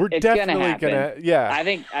 We're It's definitely gonna. Yeah.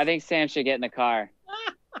 I think Sam should get in the car.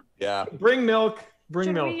 Yeah. Bring milk.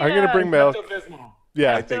 Bring milk. I'm gonna bring milk. Pepto-Bismol.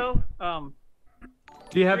 Yeah. I think.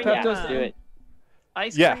 Do you have Pepto? Let's do it.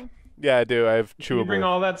 Ice Yeah. cream. Yeah, I do. I have chewable. You bring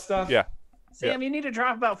all that stuff. Yeah. Sam, you need to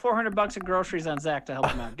drop about $400 of groceries on Zack to help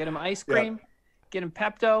him out. Get him ice cream. Get him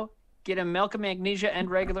Pepto. Get him milk of magnesia and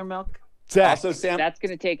regular milk. Zack. Also, Sam. That's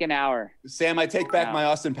gonna take an hour. Sam, I take back my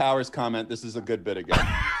Austin Powers comment. This is a good bit again.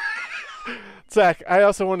 Zack, I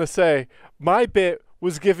also want to say my bit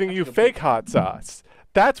was giving you fake hot sauce.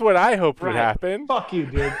 That's what I hoped would happen. Fuck you,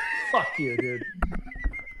 dude. Fuck you, dude.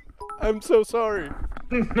 I'm so sorry.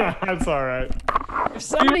 No, that's all right. If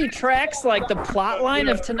somebody tracks like the plot line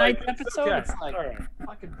of tonight's episode, okay. it's like All right.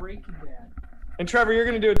 fucking Breaking Bad. And Trevor, you're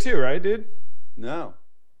gonna do it too, right, dude? No.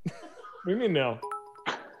 What do you mean no?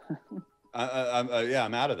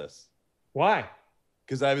 I'm out of this. Why?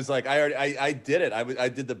 Because I was like, I did it. I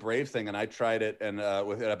did the brave thing and I tried it and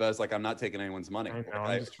with it, but I was like, I'm not taking anyone's money. I know.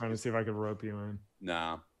 I'm just trying to see if I could rope you in.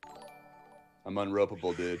 Nah, I'm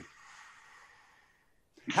unropeable, dude.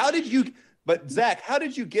 How did you? But Zack, how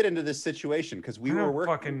did you get into this situation? Because we were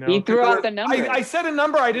working. Fucking know. He threw out the number. I said a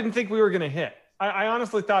number I didn't think we were gonna hit. I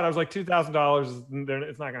honestly thought I was like $2,000.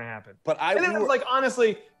 It's not gonna happen. But I was like,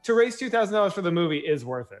 honestly, to raise $2,000 for the movie is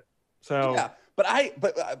worth it. So yeah. But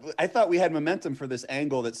I thought we had momentum for this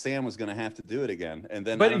angle that Sam was going to have to do it again, and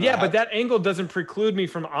then. But that angle doesn't preclude me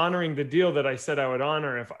from honoring the deal that I said I would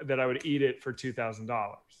honor that I would eat it for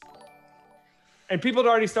 $2,000. And people had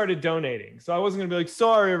already started donating, so I wasn't going to be like,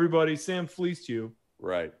 "Sorry, everybody, Sam fleeced you."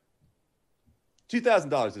 Right.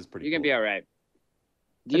 $2,000 is pretty. You're gonna be all right.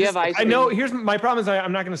 Do you have ice I cream? know. Here's my problem: is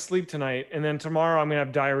I'm not going to sleep tonight, and then tomorrow I'm going to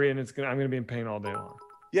have diarrhea, and I'm going to be in pain all day long.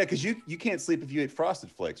 Yeah, because you can't sleep if you eat Frosted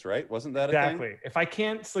Flakes, right? Wasn't that a thing? Exactly. If I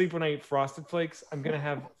can't sleep when I eat Frosted Flakes, I'm going to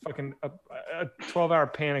have fucking a 12-hour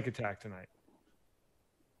panic attack tonight.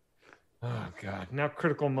 Oh God! Now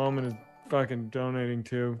critical moment is fucking donating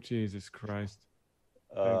too. Jesus Christ.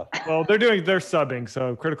 Well, they're subbing,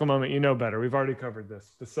 so critical moment. You know better. We've already covered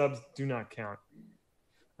this. The subs do not count.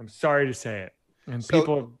 I'm sorry to say it. And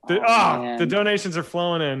so, the donations are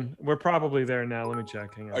flowing in. We're probably there now. Let me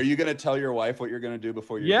check. Hang on. Are you gonna tell your wife what you're gonna do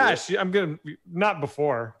before you? Yeah, I'm gonna not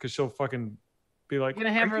before, because she'll fucking be like. You're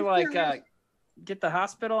gonna have her like get the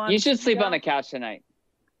hospital on. You should sleep on the couch tonight.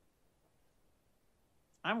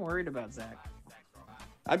 I'm worried about Zack.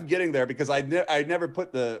 I'm getting there because I never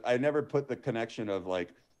put the connection of like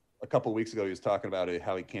a couple weeks ago he was talking about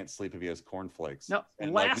how he can't sleep if he has cornflakes. No,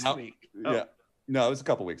 and last week. Yeah. No, it was a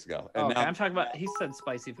couple weeks ago. And okay, now, I'm talking about. He said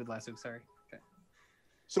spicy food last week. Sorry. Okay.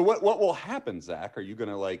 So what will happen, Zack? Are you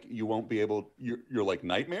gonna you won't be able? You're like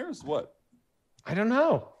nightmares? What? I don't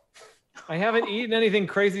know. I haven't eaten anything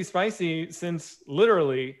crazy spicy since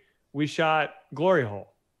literally we shot Glory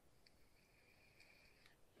Hole.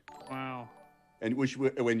 Wow. And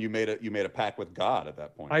when you made a pact with God at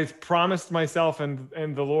that point. I promised myself and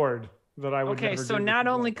the Lord that I would. Okay, so not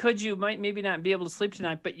only could you maybe not be able to sleep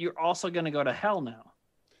tonight, but you're also going to go to hell now.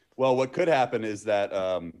 Well, what could happen is that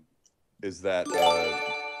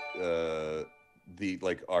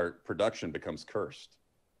our production becomes cursed.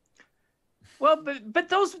 Well, but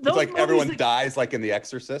those it's like everyone dies, like in The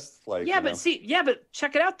Exorcist. Like but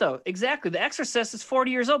check it out though. Exactly, The Exorcist is 40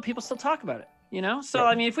 years old. People still talk about it. You know, so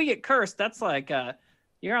I mean, if we get cursed, that's like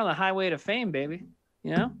you're on the highway to fame, baby.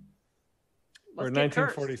 You know. Or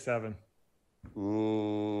 1947.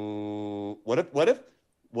 Ooh, what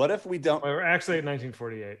if we don't? We're actually at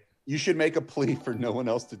 1948. You should make a plea for no one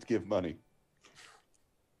else to give money.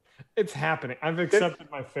 It's happening. I've accepted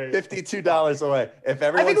my fate. $52 away. If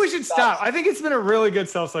everyone, I think we should stop. I think it's been a really good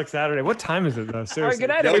Self-Suck Saturday. What time is it though? Seriously. All right, good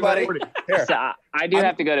night, everybody. Here. So, I do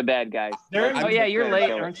have to go to bed, guys. Darren, you're late,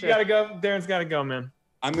 aren't you? You gotta go. Darren's gotta go, man.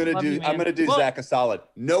 I'm gonna do Zack a solid.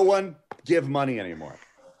 No one give money anymore.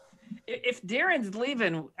 If Darren's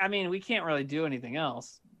leaving, I mean, we can't really do anything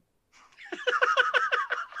else.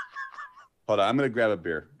 Hold on, I'm gonna grab a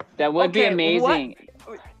beer. That would be amazing.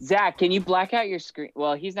 Zack, can you black out your screen?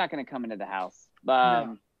 Well, he's not going to come into the house. But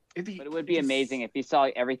it would be amazing if he saw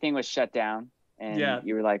everything was shut down and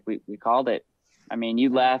you were like, we called it. I mean, you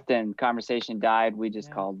left and conversation died. We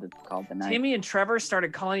just called the night. Timmy and Trevor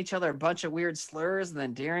started calling each other a bunch of weird slurs, and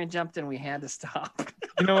then Darren jumped in. We had to stop.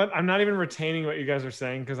 You know what? I'm not even retaining what you guys are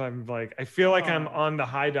saying because I'm like, I feel like I'm on the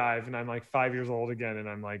high dive and I'm like 5 years old again and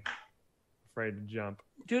I'm like afraid to jump.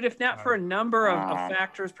 Dude, if not for a number of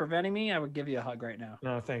factors preventing me, I would give you a hug right now.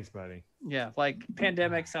 No, thanks, buddy. Yeah, like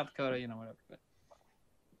pandemic, South Dakota, whatever. But...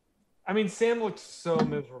 I mean, Sam looked so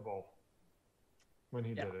miserable when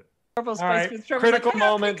he did it. All right, critical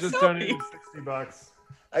moment, just donated $60.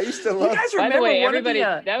 I used to love. You guys By remember the way, one everybody,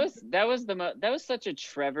 of the, that was such a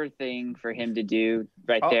Trevor thing for him to do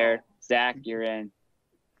right there. Zack, you're in.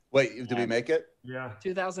 Wait, did we make it? Yeah.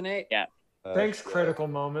 2008. Yeah. Thanks, critical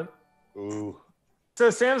moment. Ooh. So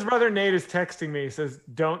Sam's brother Nate is texting me. He says,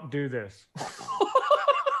 "Don't do this."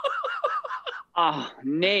 Oh,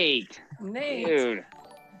 Nate, dude,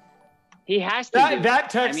 he has to. That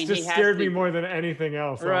text just scared me more than anything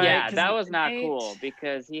else. Right. Yeah, that was not cool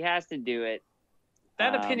because he has to do it.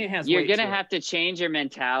 That opinion has. You're gonna have to change your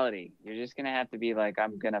mentality. You're just gonna have to be like,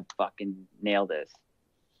 I'm gonna fucking nail this.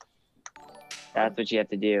 That's what you have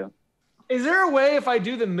to do. Is there a way if I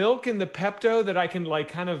do the milk and the Pepto that I can like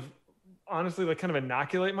kind of honestly like kind of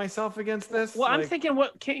inoculate myself against this? Well, like, I'm thinking,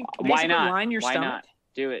 why not? Line your why stomach? not?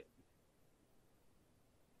 Do it.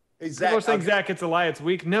 Hey, People are saying, Zack, it's a lie. It's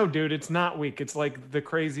weak. No, dude, it's not weak. It's like the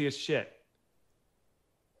craziest shit.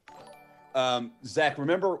 Zack,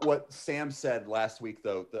 remember what Sam said last week,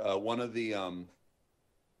 though? One of the,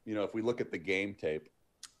 if we look at the game tape.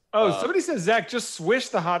 Oh, somebody says, Zack, just swish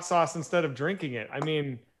the hot sauce instead of drinking it. I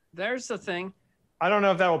mean, there's the thing. I don't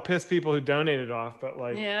know if that will piss people who donated off, but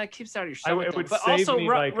like, yeah, it keeps out of your stomach. It would but save also, me,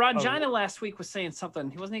 like, Rajina last week was saying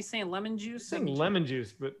something. Wasn't he saying lemon juice? Saying lemon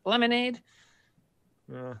juice, but lemonade.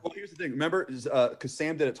 Well, here's the thing. Remember, because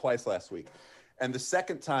Sam did it twice last week, and the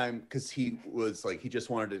second time, because he was like, he just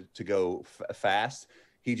wanted to go fast,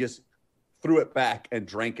 he just threw it back and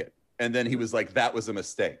drank it, and then he was like, that was a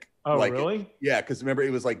mistake. Oh, like, really? Yeah, because remember,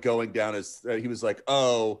 he was like going down his. He was like,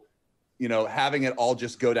 oh, having it all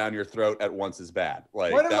just go down your throat at once is bad.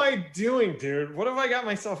 Like, what am I doing, dude? What have I got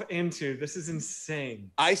myself into? This is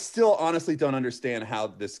insane. I still honestly don't understand how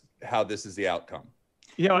this is the outcome.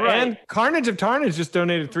 And Carnage of Tarnage just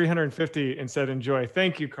donated 350 and said enjoy.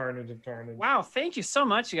 Thank you, Carnage of Tarnage. Wow, thank you so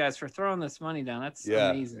much, you guys, for throwing this money down. That's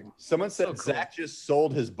amazing. Someone said Zack just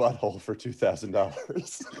sold his butthole for $2,000.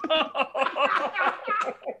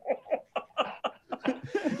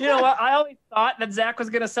 You know what? I always thought that Zack was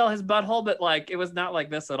gonna sell his butthole, but like it was not like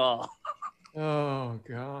this at all. Oh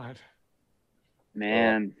God,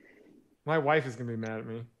 man, my wife is gonna be mad at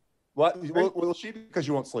me. What? Will she? Because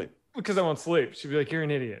you won't sleep. Because I won't sleep. She'll be like, "You're an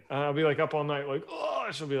idiot." I'll be like up all night, like, "Oh."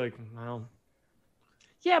 She'll be like, "No."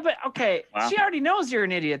 Yeah, but okay. Wow. She already knows you're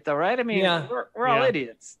an idiot, though, right? I mean, we're all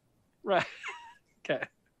idiots, right? Okay.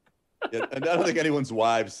 Yeah, and I don't think anyone's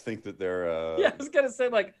wives think that they're. Yeah, I was gonna say,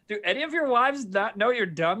 like, do any of your wives not know you're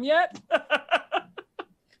dumb yet?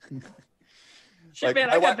 Shit, like, man,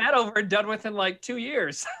 I got that over and done with in like 2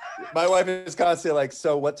 years. My wife is constantly like,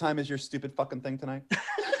 "So, what time is your stupid fucking thing tonight?"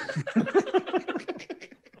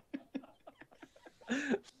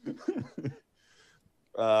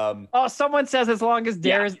 Someone says as long as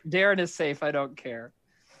Darren is safe, I don't care.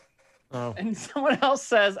 Oh. And someone else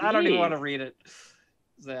says, I don't even want to read it.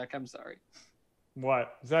 Zack, I'm sorry.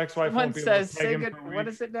 What? Zack's wife won't be able to peg him for a week. What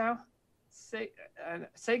is it now?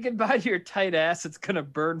 Say goodbye to your tight ass. It's gonna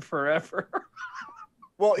burn forever.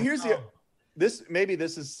 Well, here's this. Maybe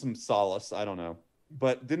this is some solace. I don't know.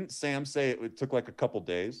 But didn't Sam say it took like a couple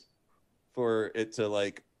days for it to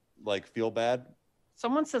like feel bad?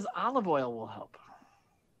 Someone says olive oil will help.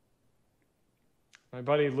 My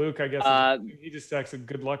buddy Luke, I guess, he just texted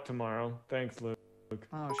good luck tomorrow. Thanks, Luke.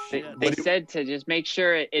 Oh shit! They said to just make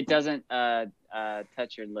sure it doesn't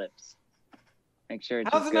touch your lips. Make sure it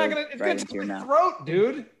just goes right into your mouth. Throat,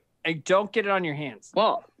 dude. And don't get it on your hands.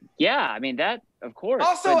 Well, yeah, I mean that, of course.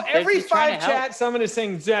 Also, every 5 chat, someone is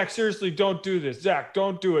saying, Zack, seriously, don't do this. Zack,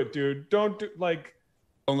 don't do it, dude. Don't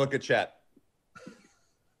look at chat.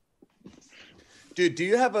 Dude, do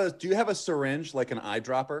you have a syringe, like an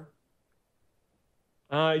eyedropper?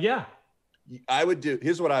 Yeah. I would do.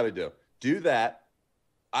 Here's what I would do. Do that.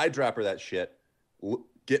 Eyedropper that shit.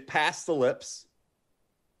 Get past the lips.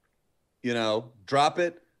 You know, drop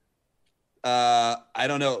it. I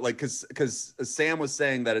don't know, like, because Sam was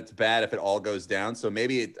saying that it's bad if it all goes down. So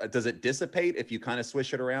maybe does it dissipate if you kind of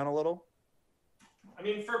swish it around a little? I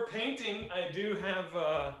mean, for painting, I do have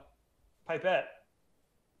a pipette.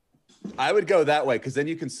 I would go that way because then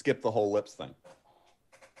you can skip the whole lips thing.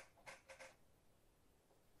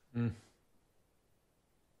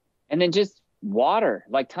 And then just water,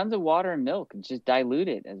 like tons of water and milk, and just dilute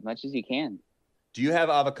it as much as you can. Do you have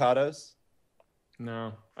avocados?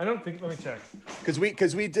 No, I don't think. Let me check.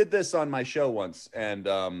 Because we did this on my show once, and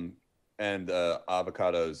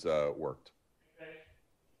avocados worked.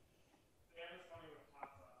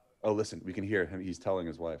 Oh, listen, we can hear him. He's telling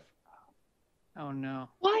his wife. Oh no!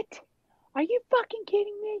 What? Are you fucking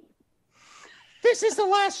kidding me? This is the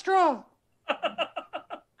last straw.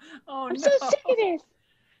 Oh, I'm so sick of this.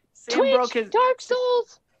 Sam Twitch, broke his Dark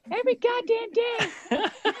Souls, every goddamn day.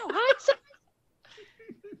 Hot sauce.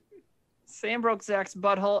 Sam broke Zack's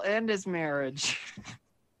butthole and his marriage.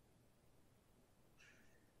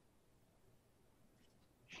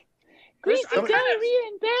 Greasy diarrhea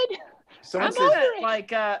in bed. Someone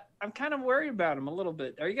I'm kind of worried about him a little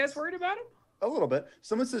bit. Are you guys worried about him? A little bit.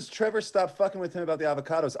 Someone says Trevor stopped fucking with him about the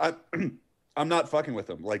avocados. I'm not fucking with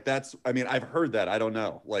him. Like I've heard that. I don't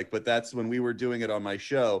know. Like, but that's when we were doing it on my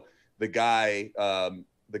show. The guy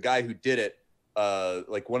who did it,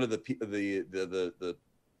 like one of the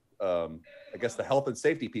I guess the health and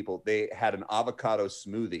safety people, they had an avocado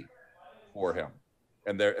smoothie for him,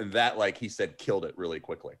 and that like he said killed it really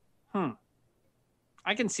quickly.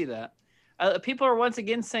 I can see that. People are once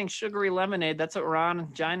again saying sugary lemonade. That's what Ron,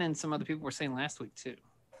 Gina, and some other people were saying last week too.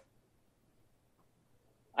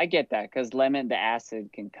 I get that because the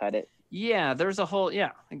acid can cut it. Yeah, there's a whole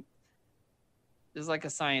there's like a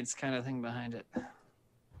science kind of thing behind it.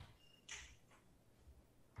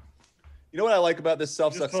 You know what I like about this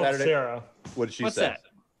Self-Suck Saturday? Sarah. What did she What's say? That?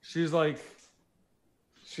 She's like,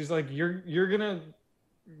 we're gonna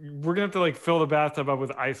have to like fill the bathtub up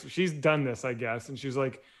with ice. She's done this, I guess, and she's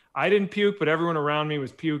like, I didn't puke, but everyone around me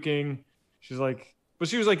was puking. She was like,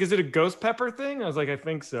 is it a ghost pepper thing? I was like, I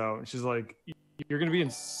think so. And she's like, you're gonna be in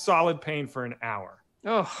solid pain for an hour.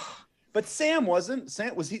 Oh, but Sam wasn't.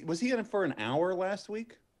 Sam was he in it for an hour last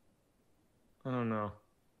week? I don't know.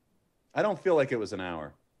 I don't feel like it was an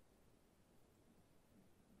hour.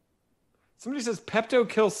 Somebody says Pepto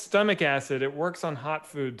kills stomach acid. It works on hot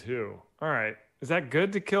food too. All right, is that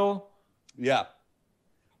good to kill? Yeah.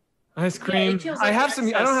 Ice cream. Yeah, I have some.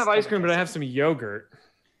 I don't have ice cream, but I have some yogurt.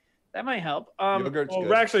 That might help. Yogurt's well,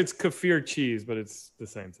 good. actually, it's kefir cheese, but it's the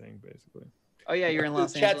same thing, basically. Oh, yeah, you're in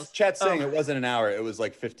Los Angeles. Chat's saying it wasn't an hour. It was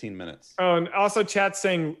like 15 minutes. Oh, and also chat's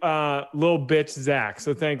saying little bitch Zack.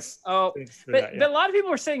 So thanks. Oh, thanks for but, that, yeah. but a lot of people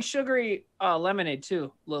were saying sugary lemonade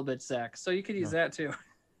too, a little bit, Zack. So you could use that too.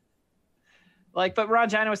 But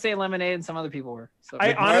Rajana was saying lemonade, and some other people were. So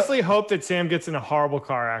I honestly hope that Sam gets in a horrible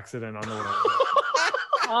car accident on the way.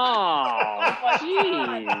 Oh,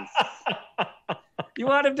 jeez. You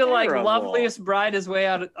want him to Terrible. loveliest bride his way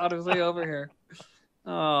out of his way over here.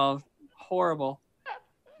 Oh, horrible.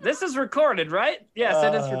 This is recorded, right? Yes,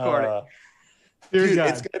 it is recorded. Dude,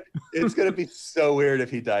 it's gonna be so weird if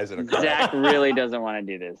he dies in a car. Zach really doesn't want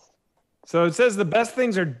to do this. So it says the best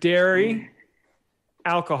things are dairy,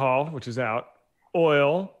 alcohol, which is out,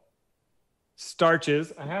 oil,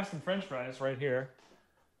 starches. I have some French fries right here.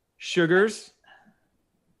 Sugars.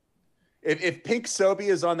 If Pink Sobe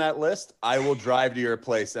is on that list, I will drive to your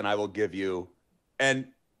place and I will give you. And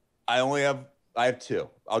I have two.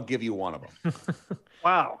 I'll give you one of them.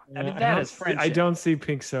 Wow. I mean, that is friendship. I don't see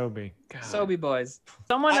Pink Sobe. God. Sobe boys.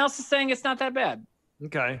 Someone else is saying it's not that bad.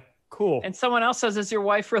 Okay, cool. And someone else says, is your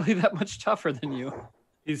wife really that much tougher than you?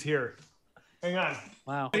 He's here. Hang on.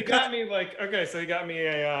 Wow. He got me so he got me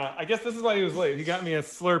a, I guess this is why he was late. He got me a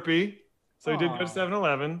Slurpee. So he did go to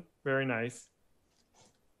 7-Eleven. Very nice.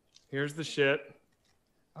 Here's the shit.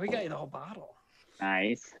 Oh, he got you the whole bottle.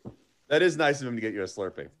 Nice. That is nice of him to get you a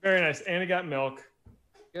Slurpee. Very nice. And he got milk.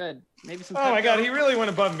 Good. Maybe some. Oh my God, he really went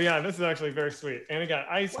above and beyond. This is actually very sweet. And he got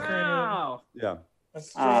ice cream. Wow. Yeah.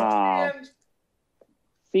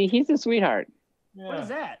 See, he's a sweetheart. Yeah. What is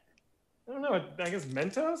that? I don't know. I guess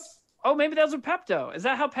Mentos? Oh, maybe those are Pepto. Is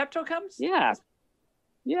that how Pepto comes? Yeah.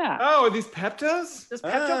 Yeah. Oh, are these Peptos? Does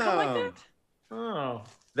Pepto come like that? Oh.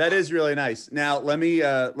 That is really nice. Now let me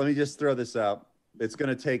just throw this out. It's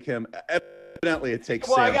gonna take him. Evidently, it takes.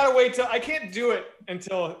 Well, Sam. I gotta wait till I can't do it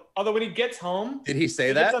until. Although when he gets home, Did he say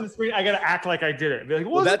he that? gets on the screen, I gotta act like I did it. Be like,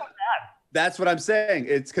 well, That's what I'm saying.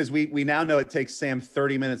 It's because we now know it takes Sam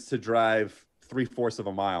 30 minutes to drive 3/4 of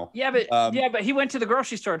a mile. Yeah, but he went to the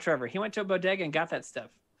grocery store, Trevor. He went to a bodega and got that stuff.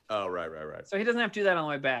 Oh, right. So he doesn't have to do that on the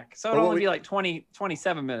way back. So Well, it'll only be like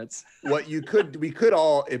 27 minutes. What we could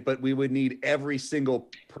all, but we would need every single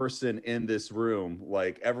person in this room,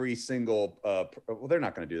 like every single. Well, they're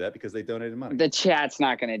not going to do that because they donated money. The chat's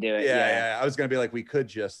not going to do it. Yeah. I was going to be like, we could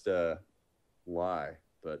just lie,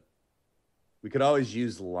 but we could always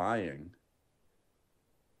use lying.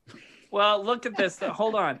 Well, look at this.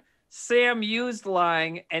 Hold on. Sam used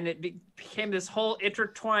lying, and it became this whole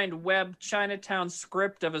intertwined web Chinatown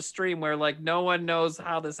script of a stream where no one knows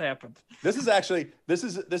how this happened. This is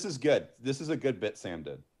good. This is a good bit Sam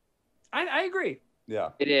did. I agree.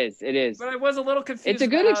 Yeah. It is. But I was a little confused. It's a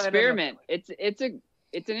good experiment. It's an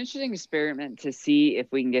interesting experiment to see if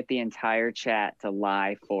we can get the entire chat to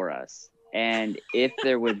lie for us, and if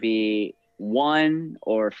there would be 1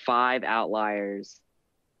 or 5 outliers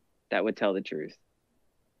that would tell the truth.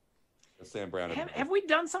 Sam Brown. Have we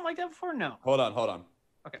done something like that before? No. Hold on.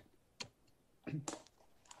 Okay.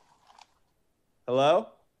 Hello?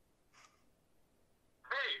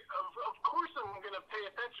 Hey, of course I'm going to pay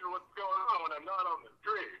attention to what's going on when I'm not on the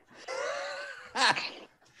stream.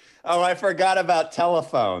 Oh, I forgot about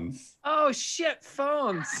telephones. Oh, shit,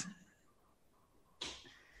 phones.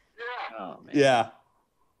 Yeah. Oh, man. Yeah.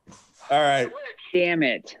 All right. Damn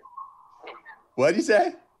it. What'd you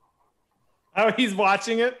say? Oh, he's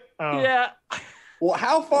watching it? Oh. Yeah. Well,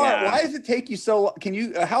 how far? Yeah. Why does it take you so? Can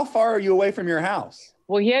you? How far are you away from your house?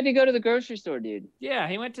 Well, he had to go to the grocery store, dude. Yeah,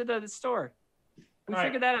 he went to the store. We All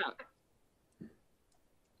figured that out.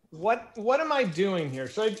 What am I doing here?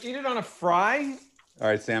 Should I eat it on a fry? All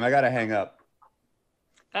right, Sam, I got to hang up.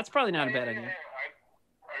 That's probably not a bad idea.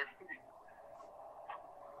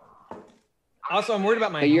 Also, I'm worried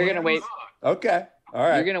about my. But you're gonna wait. Okay. All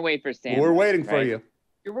right. You're gonna wait for Sam. Well, we're waiting for right? you.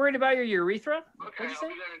 You're worried about your urethra? Okay, What'd you I'll say?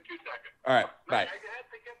 be there in 2 seconds. All right. Bye. I had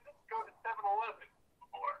to go to 7-Eleven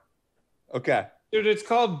before. Okay. Dude, it's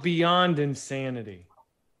called Beyond Insanity.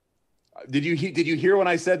 Did you hear when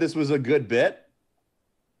I said this was a good bit?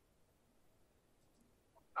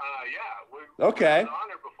 Yeah. Okay. On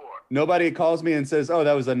her before. Nobody calls me and says, "Oh,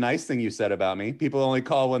 that was a nice thing you said about me." People only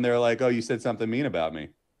call when they're like, "Oh, you said something mean about me."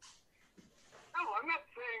 No, I'm not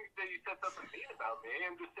saying that you said something mean about me.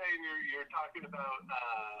 I'm just saying you're talking about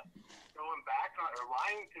going back on or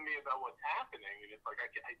lying to me about what's happening, and it's like I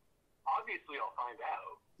obviously I'll find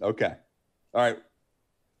out. Okay. All right.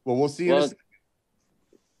 Well, we'll see you. Well,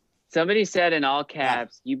 somebody said in all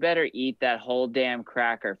caps, "You better eat that whole damn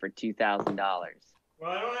cracker for $2,000."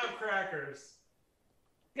 Well, I don't have crackers.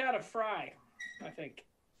 Got a fry, I think.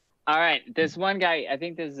 All right, this one guy, I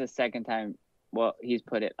think this is the second time, well, he's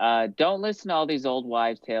put it. Don't listen to all these old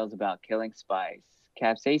wives' tales about killing spice.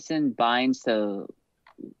 Capsaicin binds to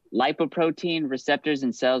lipoprotein receptors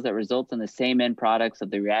in cells that result in the same end products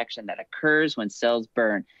of the reaction that occurs when cells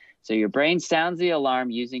burn. So your brain sounds the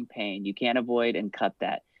alarm using pain. You can't avoid and cut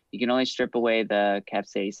that. You can only strip away the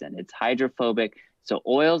capsaicin. It's hydrophobic, so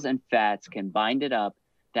oils and fats can bind it up.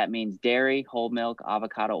 That means dairy, whole milk,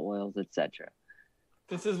 avocado oils, etc.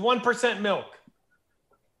 This is 1% milk.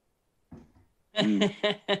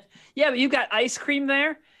 Yeah, but you've got ice cream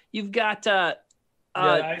there. You've got yeah,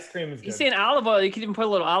 ice cream is good. You see an olive oil. You can even put a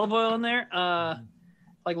little olive oil in there,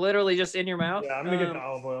 like literally just in your mouth. Yeah, I'm gonna get the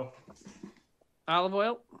olive oil. Olive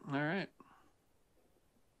oil. All right.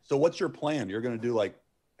 So what's your plan? You're gonna do like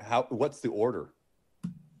how? What's the order?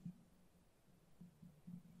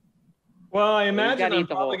 Well, I imagine I'm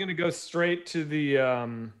probably gonna go straight to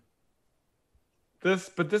the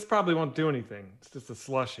but this probably won't do anything. It's just a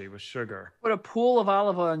slushy with sugar. Put a pool of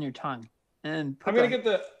olive oil on your tongue, and I'm gonna get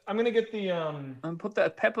the and put the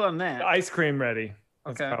pepper on that. the ice cream ready.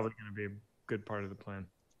 That's Okay. probably gonna be a good part of the plan.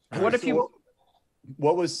 What if you?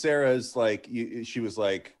 What was Sarah's like? She was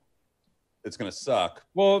like, "It's gonna suck."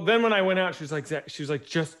 Well, then when I went out, she was like,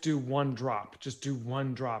 just do one drop. Just do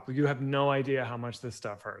one drop. You have no idea how much this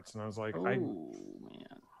stuff hurts. And I was like, Oh man.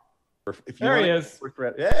 If you There he wanna- is.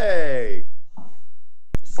 Hey.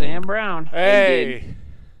 Sam Brown. Hey.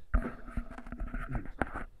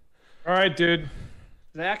 All right, dude.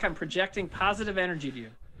 Zach, I'm projecting positive energy to you.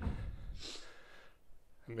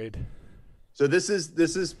 I made. So this is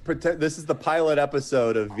the pilot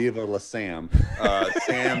episode of Viva La Sam.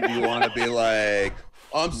 Sam, do you want to be like,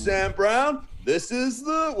 I'm Sam Brown. This is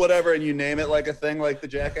the whatever, and you name it like a thing, like the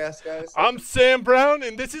Jackass guys. I'm Sam Brown,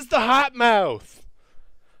 and this is the Hot Mouth.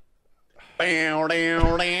 Bow,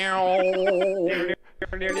 down, down.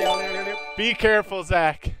 Be careful,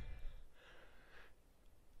 Zach.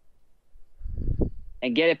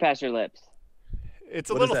 And get it past your lips. It's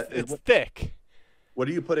a What is little. that? It's thick. What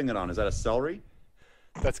are you putting it on? Is that a celery?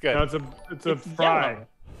 That's good. No, it's a fry. yellow.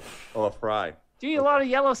 Oh, a fry. Do you eat a lot of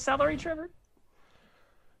yellow celery, Trevor?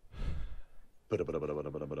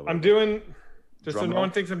 I'm doing just so Drum no roll.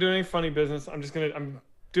 one thinks I'm doing any funny business. I'm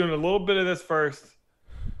doing a little bit of this first.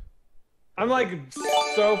 I'm like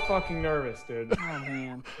so fucking nervous, dude. Oh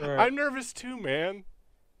man. All right. I'm nervous too, man.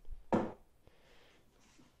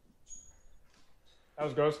 That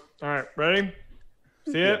was gross. All right, ready?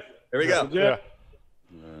 See it? Here we go. Yeah.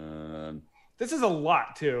 Yeah. This is a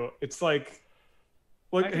lot too. It's like,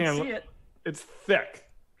 look, I can hang on, see look, it. it's thick.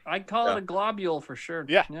 I'd call it a globule for sure.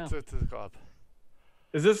 Yeah. Yeah. It's a glob.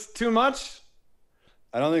 Is this too much?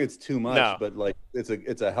 I don't think it's too much, No. but like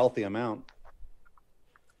it's a healthy amount.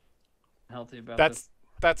 Healthy about this.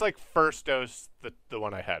 That's like first dose. The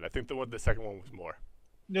one I had. I think the second one was more.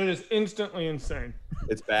 Dude, it's instantly insane.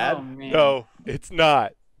 It's bad. Oh man. No, it's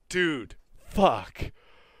not, dude. Fuck.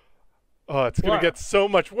 Oh, it's gonna What? get so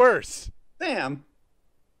much worse. Sam.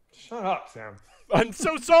 Shut up, Sam. I'm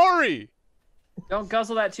so sorry. Don't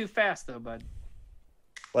guzzle that too fast though, bud.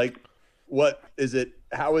 Like, what is it?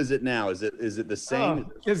 How is it now? Is it the same?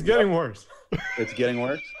 Oh, it's getting worse. It's getting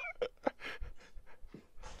worse.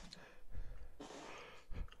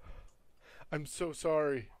 I'm so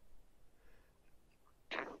sorry.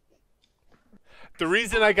 The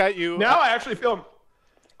reason I got you Now I actually feel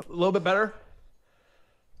a little bit better.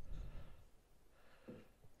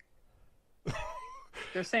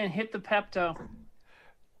 They're saying hit the Pepto.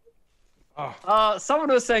 Oh. Someone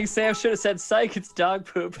was saying Sam should have said psych, it's dog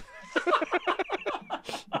poop.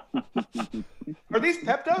 Are these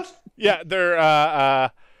Peptos? Yeah, they're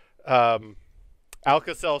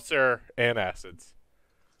Alka-Seltzer antacids.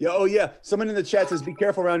 Yeah. Oh yeah. Someone in the chat says, "Be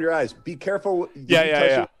careful around your eyes. Be careful." Did Yeah, you yeah, touch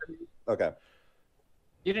yeah. it? Okay.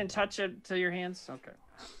 You didn't touch it to your hands? Okay.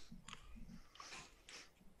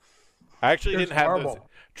 I actually It's didn't have those. horrible.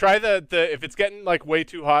 Try the if it's getting like way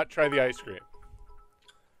too hot, try the ice cream.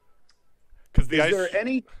 Because the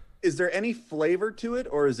Is there any flavor to it,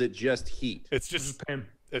 or is it just heat? it's just Pain.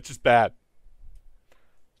 it's just bad.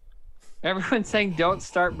 Everyone's saying don't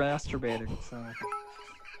start masturbating. So.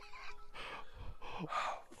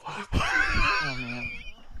 Oh man.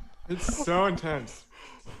 It's so intense.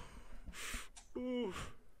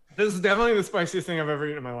 This is definitely the spiciest thing I've ever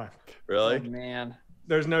eaten in my life. Really? Oh man.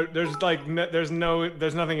 There's nothing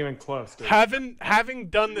even close. Dude. Having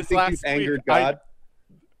done this Think last you've angered week, God?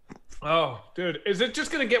 Oh, dude, is it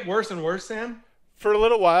just gonna get worse and worse, Sam? for a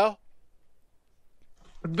little while.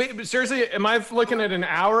 But seriously, am I looking at an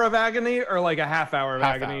hour of agony or like a half hour of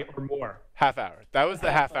Half agony hour. or more? Half hour. That was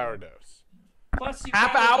the half hour dose. Plus you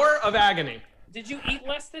Half probably- hour of agony. Did you eat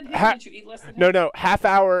less than him? Did you eat less than him? No. Half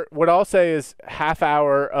hour. What I'll say is half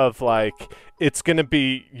hour of like it's gonna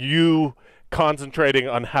be you concentrating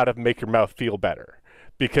on how to make your mouth feel better,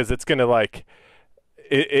 because it's gonna like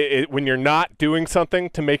when you're not doing something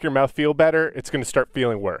to make your mouth feel better, it's gonna start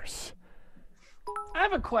feeling worse. I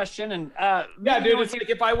have a question, and yeah, dude, it's like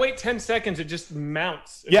if I wait 10 seconds, it just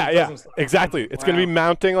mounts. Yeah, exactly. It's gonna be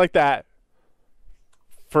mounting like that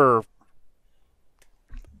for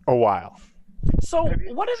a while. So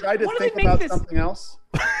what is? Try to what think do they make about this? something else.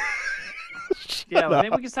 Yeah, well,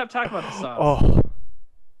 maybe we can stop talking about the sauce. Oh,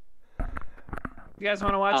 You guys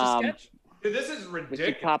want to watch a sketch? Dude, this is We should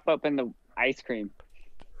ridiculous. pop open the ice cream.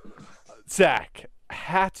 Zack,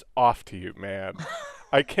 hats off to you, man.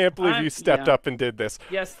 I can't believe you stepped up and did this.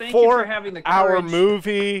 Yes, thank you for having the courage. Our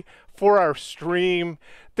movie, for our stream,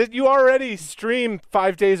 that you already stream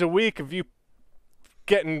 5 days a week of you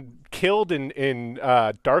getting killed in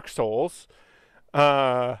Dark Souls. Okay.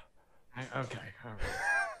 All right.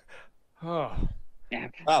 Oh.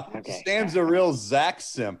 Wow, Stan's a real Zack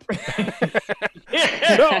simp.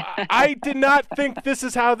 No, I did not think this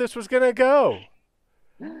is how this was gonna go.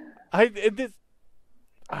 I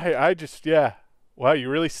just Wow, you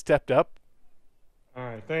really stepped up. All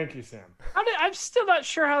right, thank you, Sam. I'm still not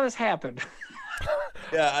sure how this happened.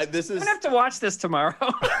 Yeah, this is. I'm gonna have to watch this tomorrow.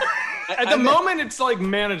 At the moment, it's like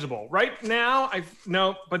manageable. Right now,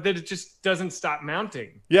 but then it just doesn't stop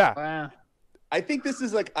mounting. Yeah. Wow. I think this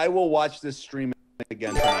is like I will watch this stream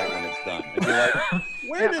again tonight when it's done. And be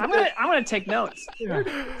like, I'm gonna take notes. Where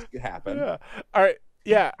did this happen? Yeah. All right.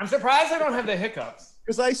 Yeah. I'm surprised I don't have the hiccups.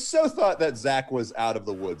 Because I so thought that Zack was out of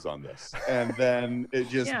the woods on this, and then it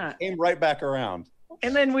just came right back around.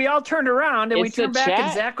 And then we all turned around and we It's the turned back, and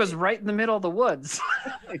chat. Zack was right in the middle of the woods.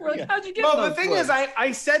 We're like, how'd you get? Well, those the thing woods? is,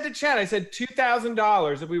 I said to Chad, I said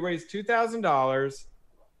 $2,000. If we raised $2,000,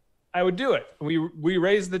 I would do it. We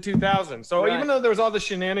raised the 2,000. So even though there was all the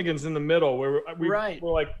shenanigans in the middle, where we were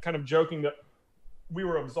like kind of joking that we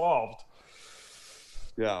were absolved.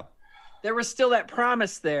 Yeah. There was still that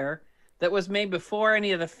promise there that was made before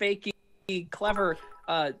any of the fakey, clever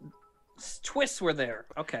twists were there.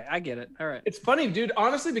 Okay, I get it. All right. It's funny, dude,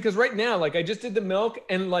 honestly, because right now, like, I just did the milk,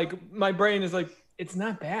 and like my brain is like, it's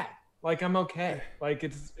not bad. Like, I'm okay. Like,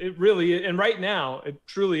 it really, and right now it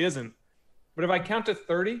truly isn't. But if I count to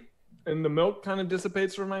 30 and the milk kind of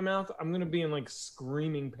dissipates from my mouth, I'm gonna be in like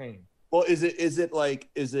screaming pain. Well, is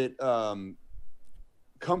it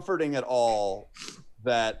comforting at all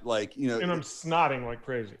that, like, you know, and I'm snotting like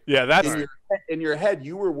crazy. Yeah, that's in your head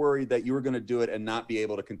you were worried that you were going to do it and not be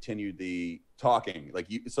able to continue the talking, like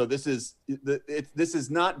so this is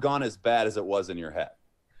not gone as bad as it was in your head.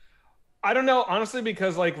 I don't know, honestly,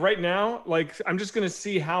 because like right now, like I'm just gonna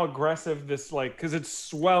see how aggressive this, like, because it's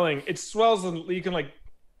swelling, it swells, and you can like,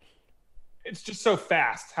 it's just so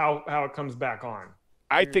fast how it comes back on.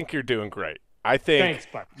 I think you're doing great. I think Thanks,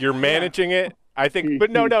 bud. You're managing it. I think, but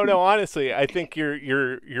no. Honestly, I think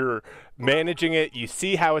you're managing it. You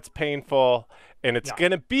see how it's painful, and it's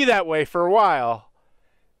gonna be that way for a while.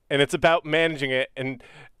 And it's about managing it. And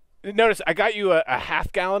notice I got you a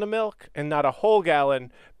half gallon of milk and not a whole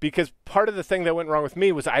gallon, because part of the thing that went wrong with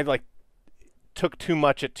me was I like took too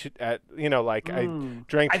much I drank too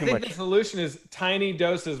much. I think the solution is tiny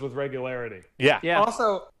doses with regularity. Yeah.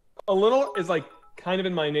 Also, a little is like kind of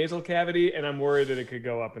in my nasal cavity, and I'm worried that it could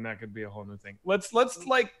go up, and that could be a whole new thing. Let's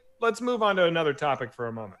move on to another topic for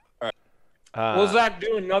a moment. All right. Will Zack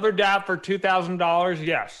do another dab for $2,000?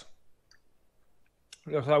 Yes,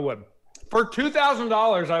 I would. For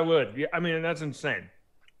 $2,000, I would. Yeah, I mean, that's insane.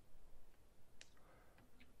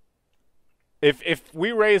 If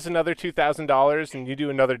we raise another $2,000 and you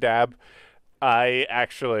do another dab, I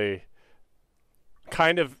actually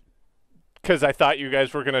kind of, because I thought you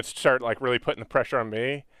guys were going to start like really putting the pressure on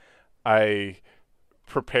me, I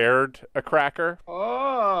prepared a cracker.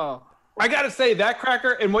 Oh. I got to say, that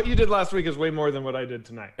cracker and what you did last week is way more than what I did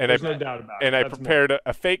tonight. And There's no doubt about it. And I prepared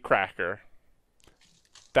a fake cracker.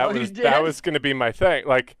 That was going to be my thing.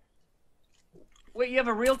 Like, wait, you have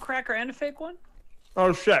a real cracker and a fake one?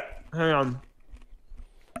 Oh, shit. Hang on.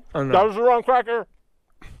 Oh, no. That was the wrong cracker.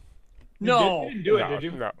 No. You didn't do it, did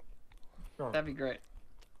you? No. That'd be great.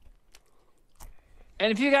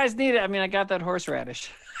 And if you guys need it, I mean, I got that horseradish.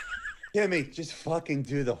 Timmy, just fucking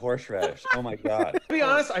do the horseradish. Oh my god. To be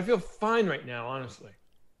honest, I feel fine right now, honestly.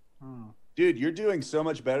 Dude, you're doing so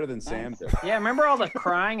much better than Sam did. Yeah, remember all the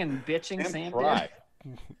crying and bitching Sam did?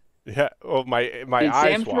 Yeah. Well, my Did eyes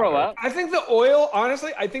Sam throw water. up? I think the oil,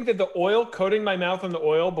 honestly, I think that the oil, coating my mouth in the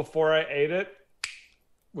oil before I ate it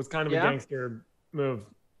was kind of a gangster move.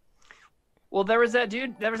 Well, there was that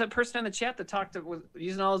dude. There was that person in the chat that talked to, was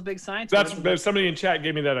using all those big signs. That's somebody in chat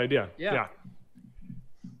gave me that idea. Yeah.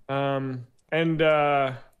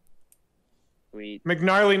 Sweet.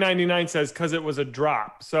 McNarly99 says because it was a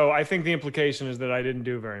drop. So I think the implication is that I didn't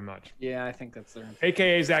do very much. Yeah, I think that's there.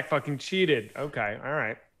 AKA Zack fucking cheated. Okay, all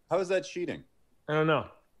right. How is that cheating? I don't know.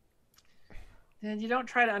 And you don't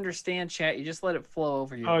try to understand chat. You just let it flow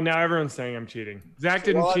over you. Oh, now everyone's saying I'm cheating. Zack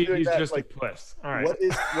didn't cheat. He's just a puss. All right.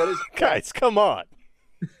 What is Guys, come on.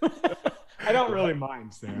 I don't really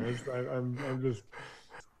mind, Sam. I'm just.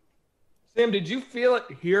 Sam, did you feel it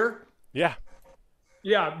here? Yeah.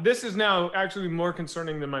 Yeah, this is now actually more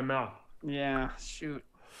concerning than my mouth. Yeah, shoot.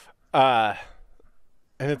 And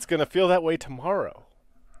it's gonna feel that way tomorrow.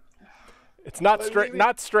 It's not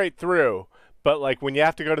straight through, but like when you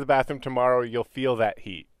have to go to the bathroom tomorrow, you'll feel that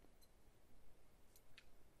heat.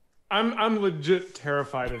 I'm legit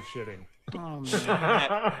terrified of shitting. Oh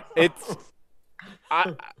man.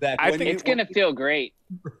 I think it's gonna feel great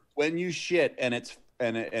when you shit and it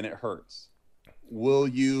hurts. Will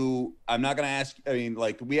you? I'm not gonna ask. I mean,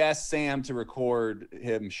 like we asked Sam to record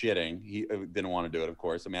him shitting. He didn't want to do it, of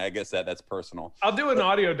course. I mean, I guess that's personal. I'll do an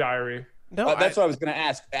audio diary. No, that's what I was gonna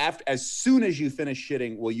ask. As soon as you finish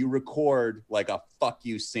shitting, will you record like a "fuck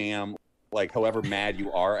you, Sam," like however mad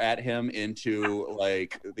you are at him into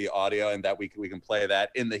like the audio, and that we can play that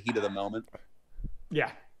in the heat of the moment?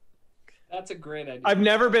 Yeah, that's a great idea. I've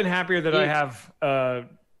never been happier that I have a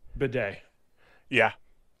bidet. Yeah.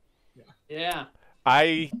 Yeah.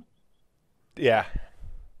 It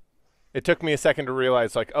took me a second to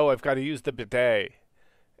realize, like, oh, I've got to use the bidet,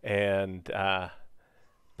 and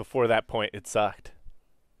before that point, it sucked.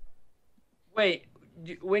 Wait,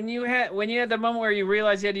 when you had the moment where you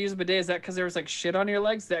realized you had to use a bidet, is that because there was like shit on your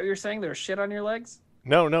legs? Is that what you're saying? There was shit on your legs?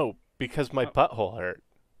 No, because my butthole hurt.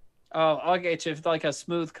 Oh, I'll get you. It's like a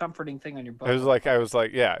smooth, comforting thing on your butt. I was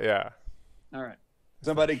like, yeah. All right.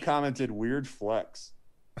 Somebody commented, "Weird flex."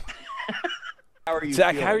 How are you,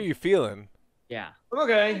 Zack? feeling? How are you feeling? Yeah.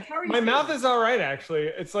 Okay. My mouth is all right, actually.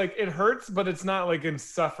 It's like it hurts, but it's not like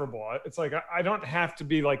insufferable. It's like I don't have to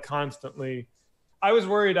be like constantly. I was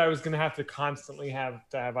worried I was gonna have to constantly have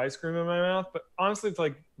ice cream in my mouth, but honestly, it's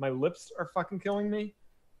like my lips are fucking killing me.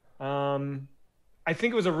 I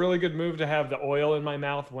think it was a really good move to have the oil in my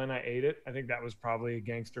mouth when I ate it. I think that was probably a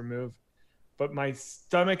gangster move. But my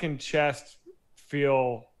stomach and chest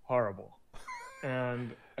feel horrible,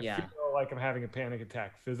 and I feel like I'm having a panic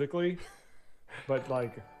attack physically, but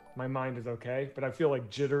like my mind is okay. But I feel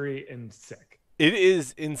like jittery and sick. It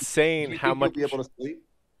is insane how much. You'll be able to sleep?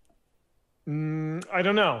 I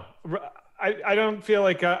don't know. I don't feel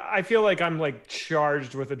like I feel like I'm like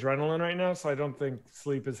charged with adrenaline right now, so I don't think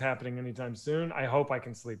sleep is happening anytime soon. I hope I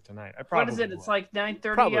can sleep tonight. I probably. What is it? will. It's like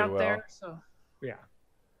 9:30 out there. So. Yeah.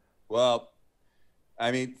 Well,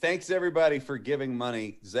 I mean, thanks everybody for giving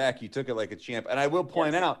money. Zack, you took it like a champ, and I will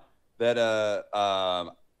point out that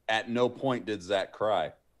at no point did Zack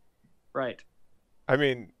cry. Right. I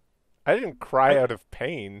mean, I didn't cry out of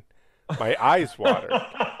pain. My eyes watered.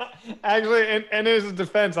 Actually, and in his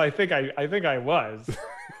defense, I think I was.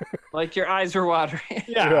 Like your eyes were watering.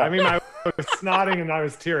 Yeah, I mean, I was snotting and I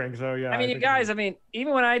was tearing. So yeah. I mean, you guys. I mean,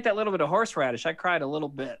 even when I ate that little bit of horseradish, I cried a little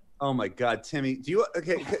bit. Oh my God, Timmy, do you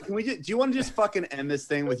want to just fucking end this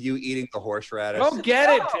thing with you eating the horseradish? Go get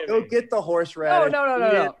it, Timmy. Go get the horseradish.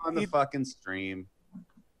 No. On the fucking stream.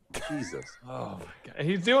 Jesus. Oh my God,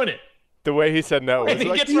 he's doing it. The way he said no. And he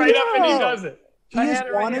gets right up and he does it. He's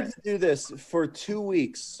wanted to do this for 2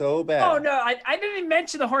 weeks so bad. Oh, no, I didn't even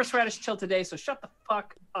mention the horseradish till today, so shut the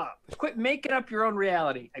fuck up. Quit making up your own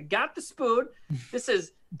reality. I got the spoon. This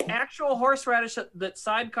is actual horseradish that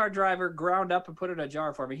sidecar driver ground up and put in a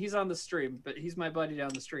jar for me. He's on the stream, but he's my buddy down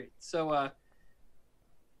the street. So,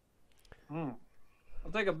 I'll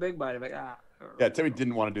take a big bite of it. Yeah, Timmy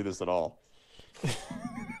didn't want to do this at all. You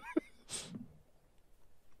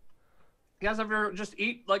guys ever just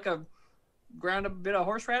eat like a ground up bit of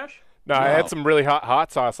horseradish? No, I had some really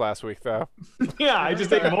hot sauce last week, though. Yeah, I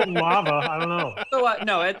just ate molten lava. I don't know. So,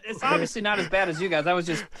 no, it's obviously not as bad as you guys. I was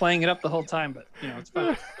just playing it up the whole time, but, you know, it's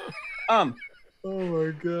fine. Oh,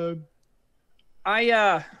 my God.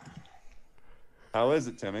 How is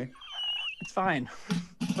it, Timmy? It's fine.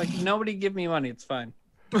 Like, nobody give me money. It's fine.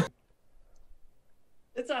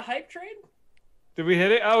 It's a hype train? Did we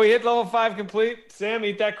hit it? Oh, we hit level 5 complete. Sam,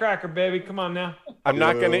 eat that cracker, baby. Come on now. I'm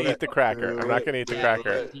not going to eat the cracker. I'm not going to eat the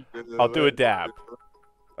cracker. I'll do a dab.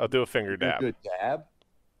 I'll do a finger dab. Do a dab?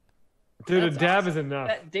 Dude, That's a dab awesome. is enough.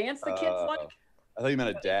 That dance the kids like? I thought you meant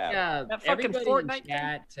a dab. Yeah, That fucking everybody Fortnite in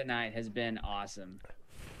chat tonight has been awesome.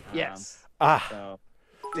 Yes. So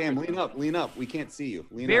Damn, lean up. We can't see you.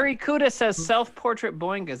 Lean Barry up. Kuda says self-portrait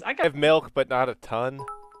boingas. I have milk, but not a ton.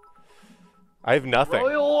 I have nothing.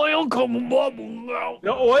 Oil come bubble now.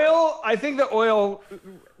 The oil, I think the oil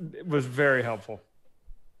was very helpful.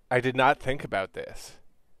 I did not think about this.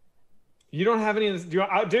 You don't have any of this.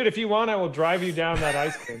 Dude, if you want, I will drive you down that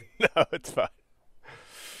ice cream. No, it's fine.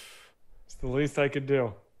 It's the least I could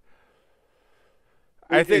do.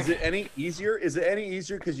 I think. Is it any easier?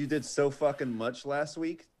 Because you did so fucking much last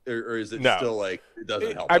week, or is it still like it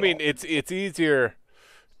doesn't help? I mean, it's easier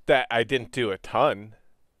that I didn't do a ton.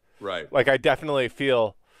 Right. Like I definitely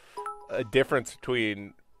feel a difference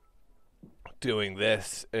between doing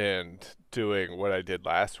this and doing what I did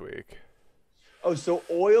last week. Oh, so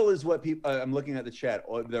oil is what people. I'm looking at the chat.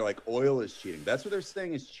 They're like, oil is cheating. That's what they're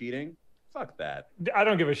saying is cheating. Fuck that. I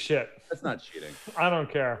don't give a shit. That's not cheating. I don't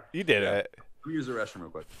care. You did it. Let me use the restroom real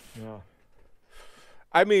quick. Yeah.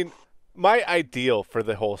 I mean, my ideal for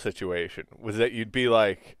the whole situation was that you'd be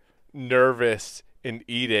like nervous and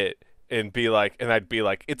eat it and be like, and I'd be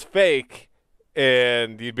like, it's fake.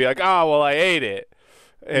 And you'd be like, oh, well, I ate it.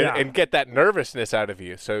 And get that nervousness out of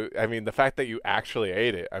you. So, I mean, the fact that you actually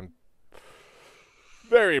ate it, I'm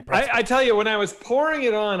very impressed. I tell you, when I was pouring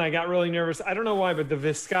it on, I got really nervous. I don't know why, but the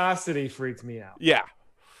viscosity freaks me out. Yeah.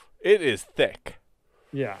 It is thick.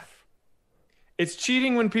 Yeah. It's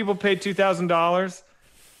cheating when people pay $2,000.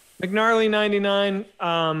 McNarly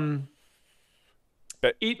 99.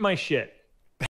 Eat my shit.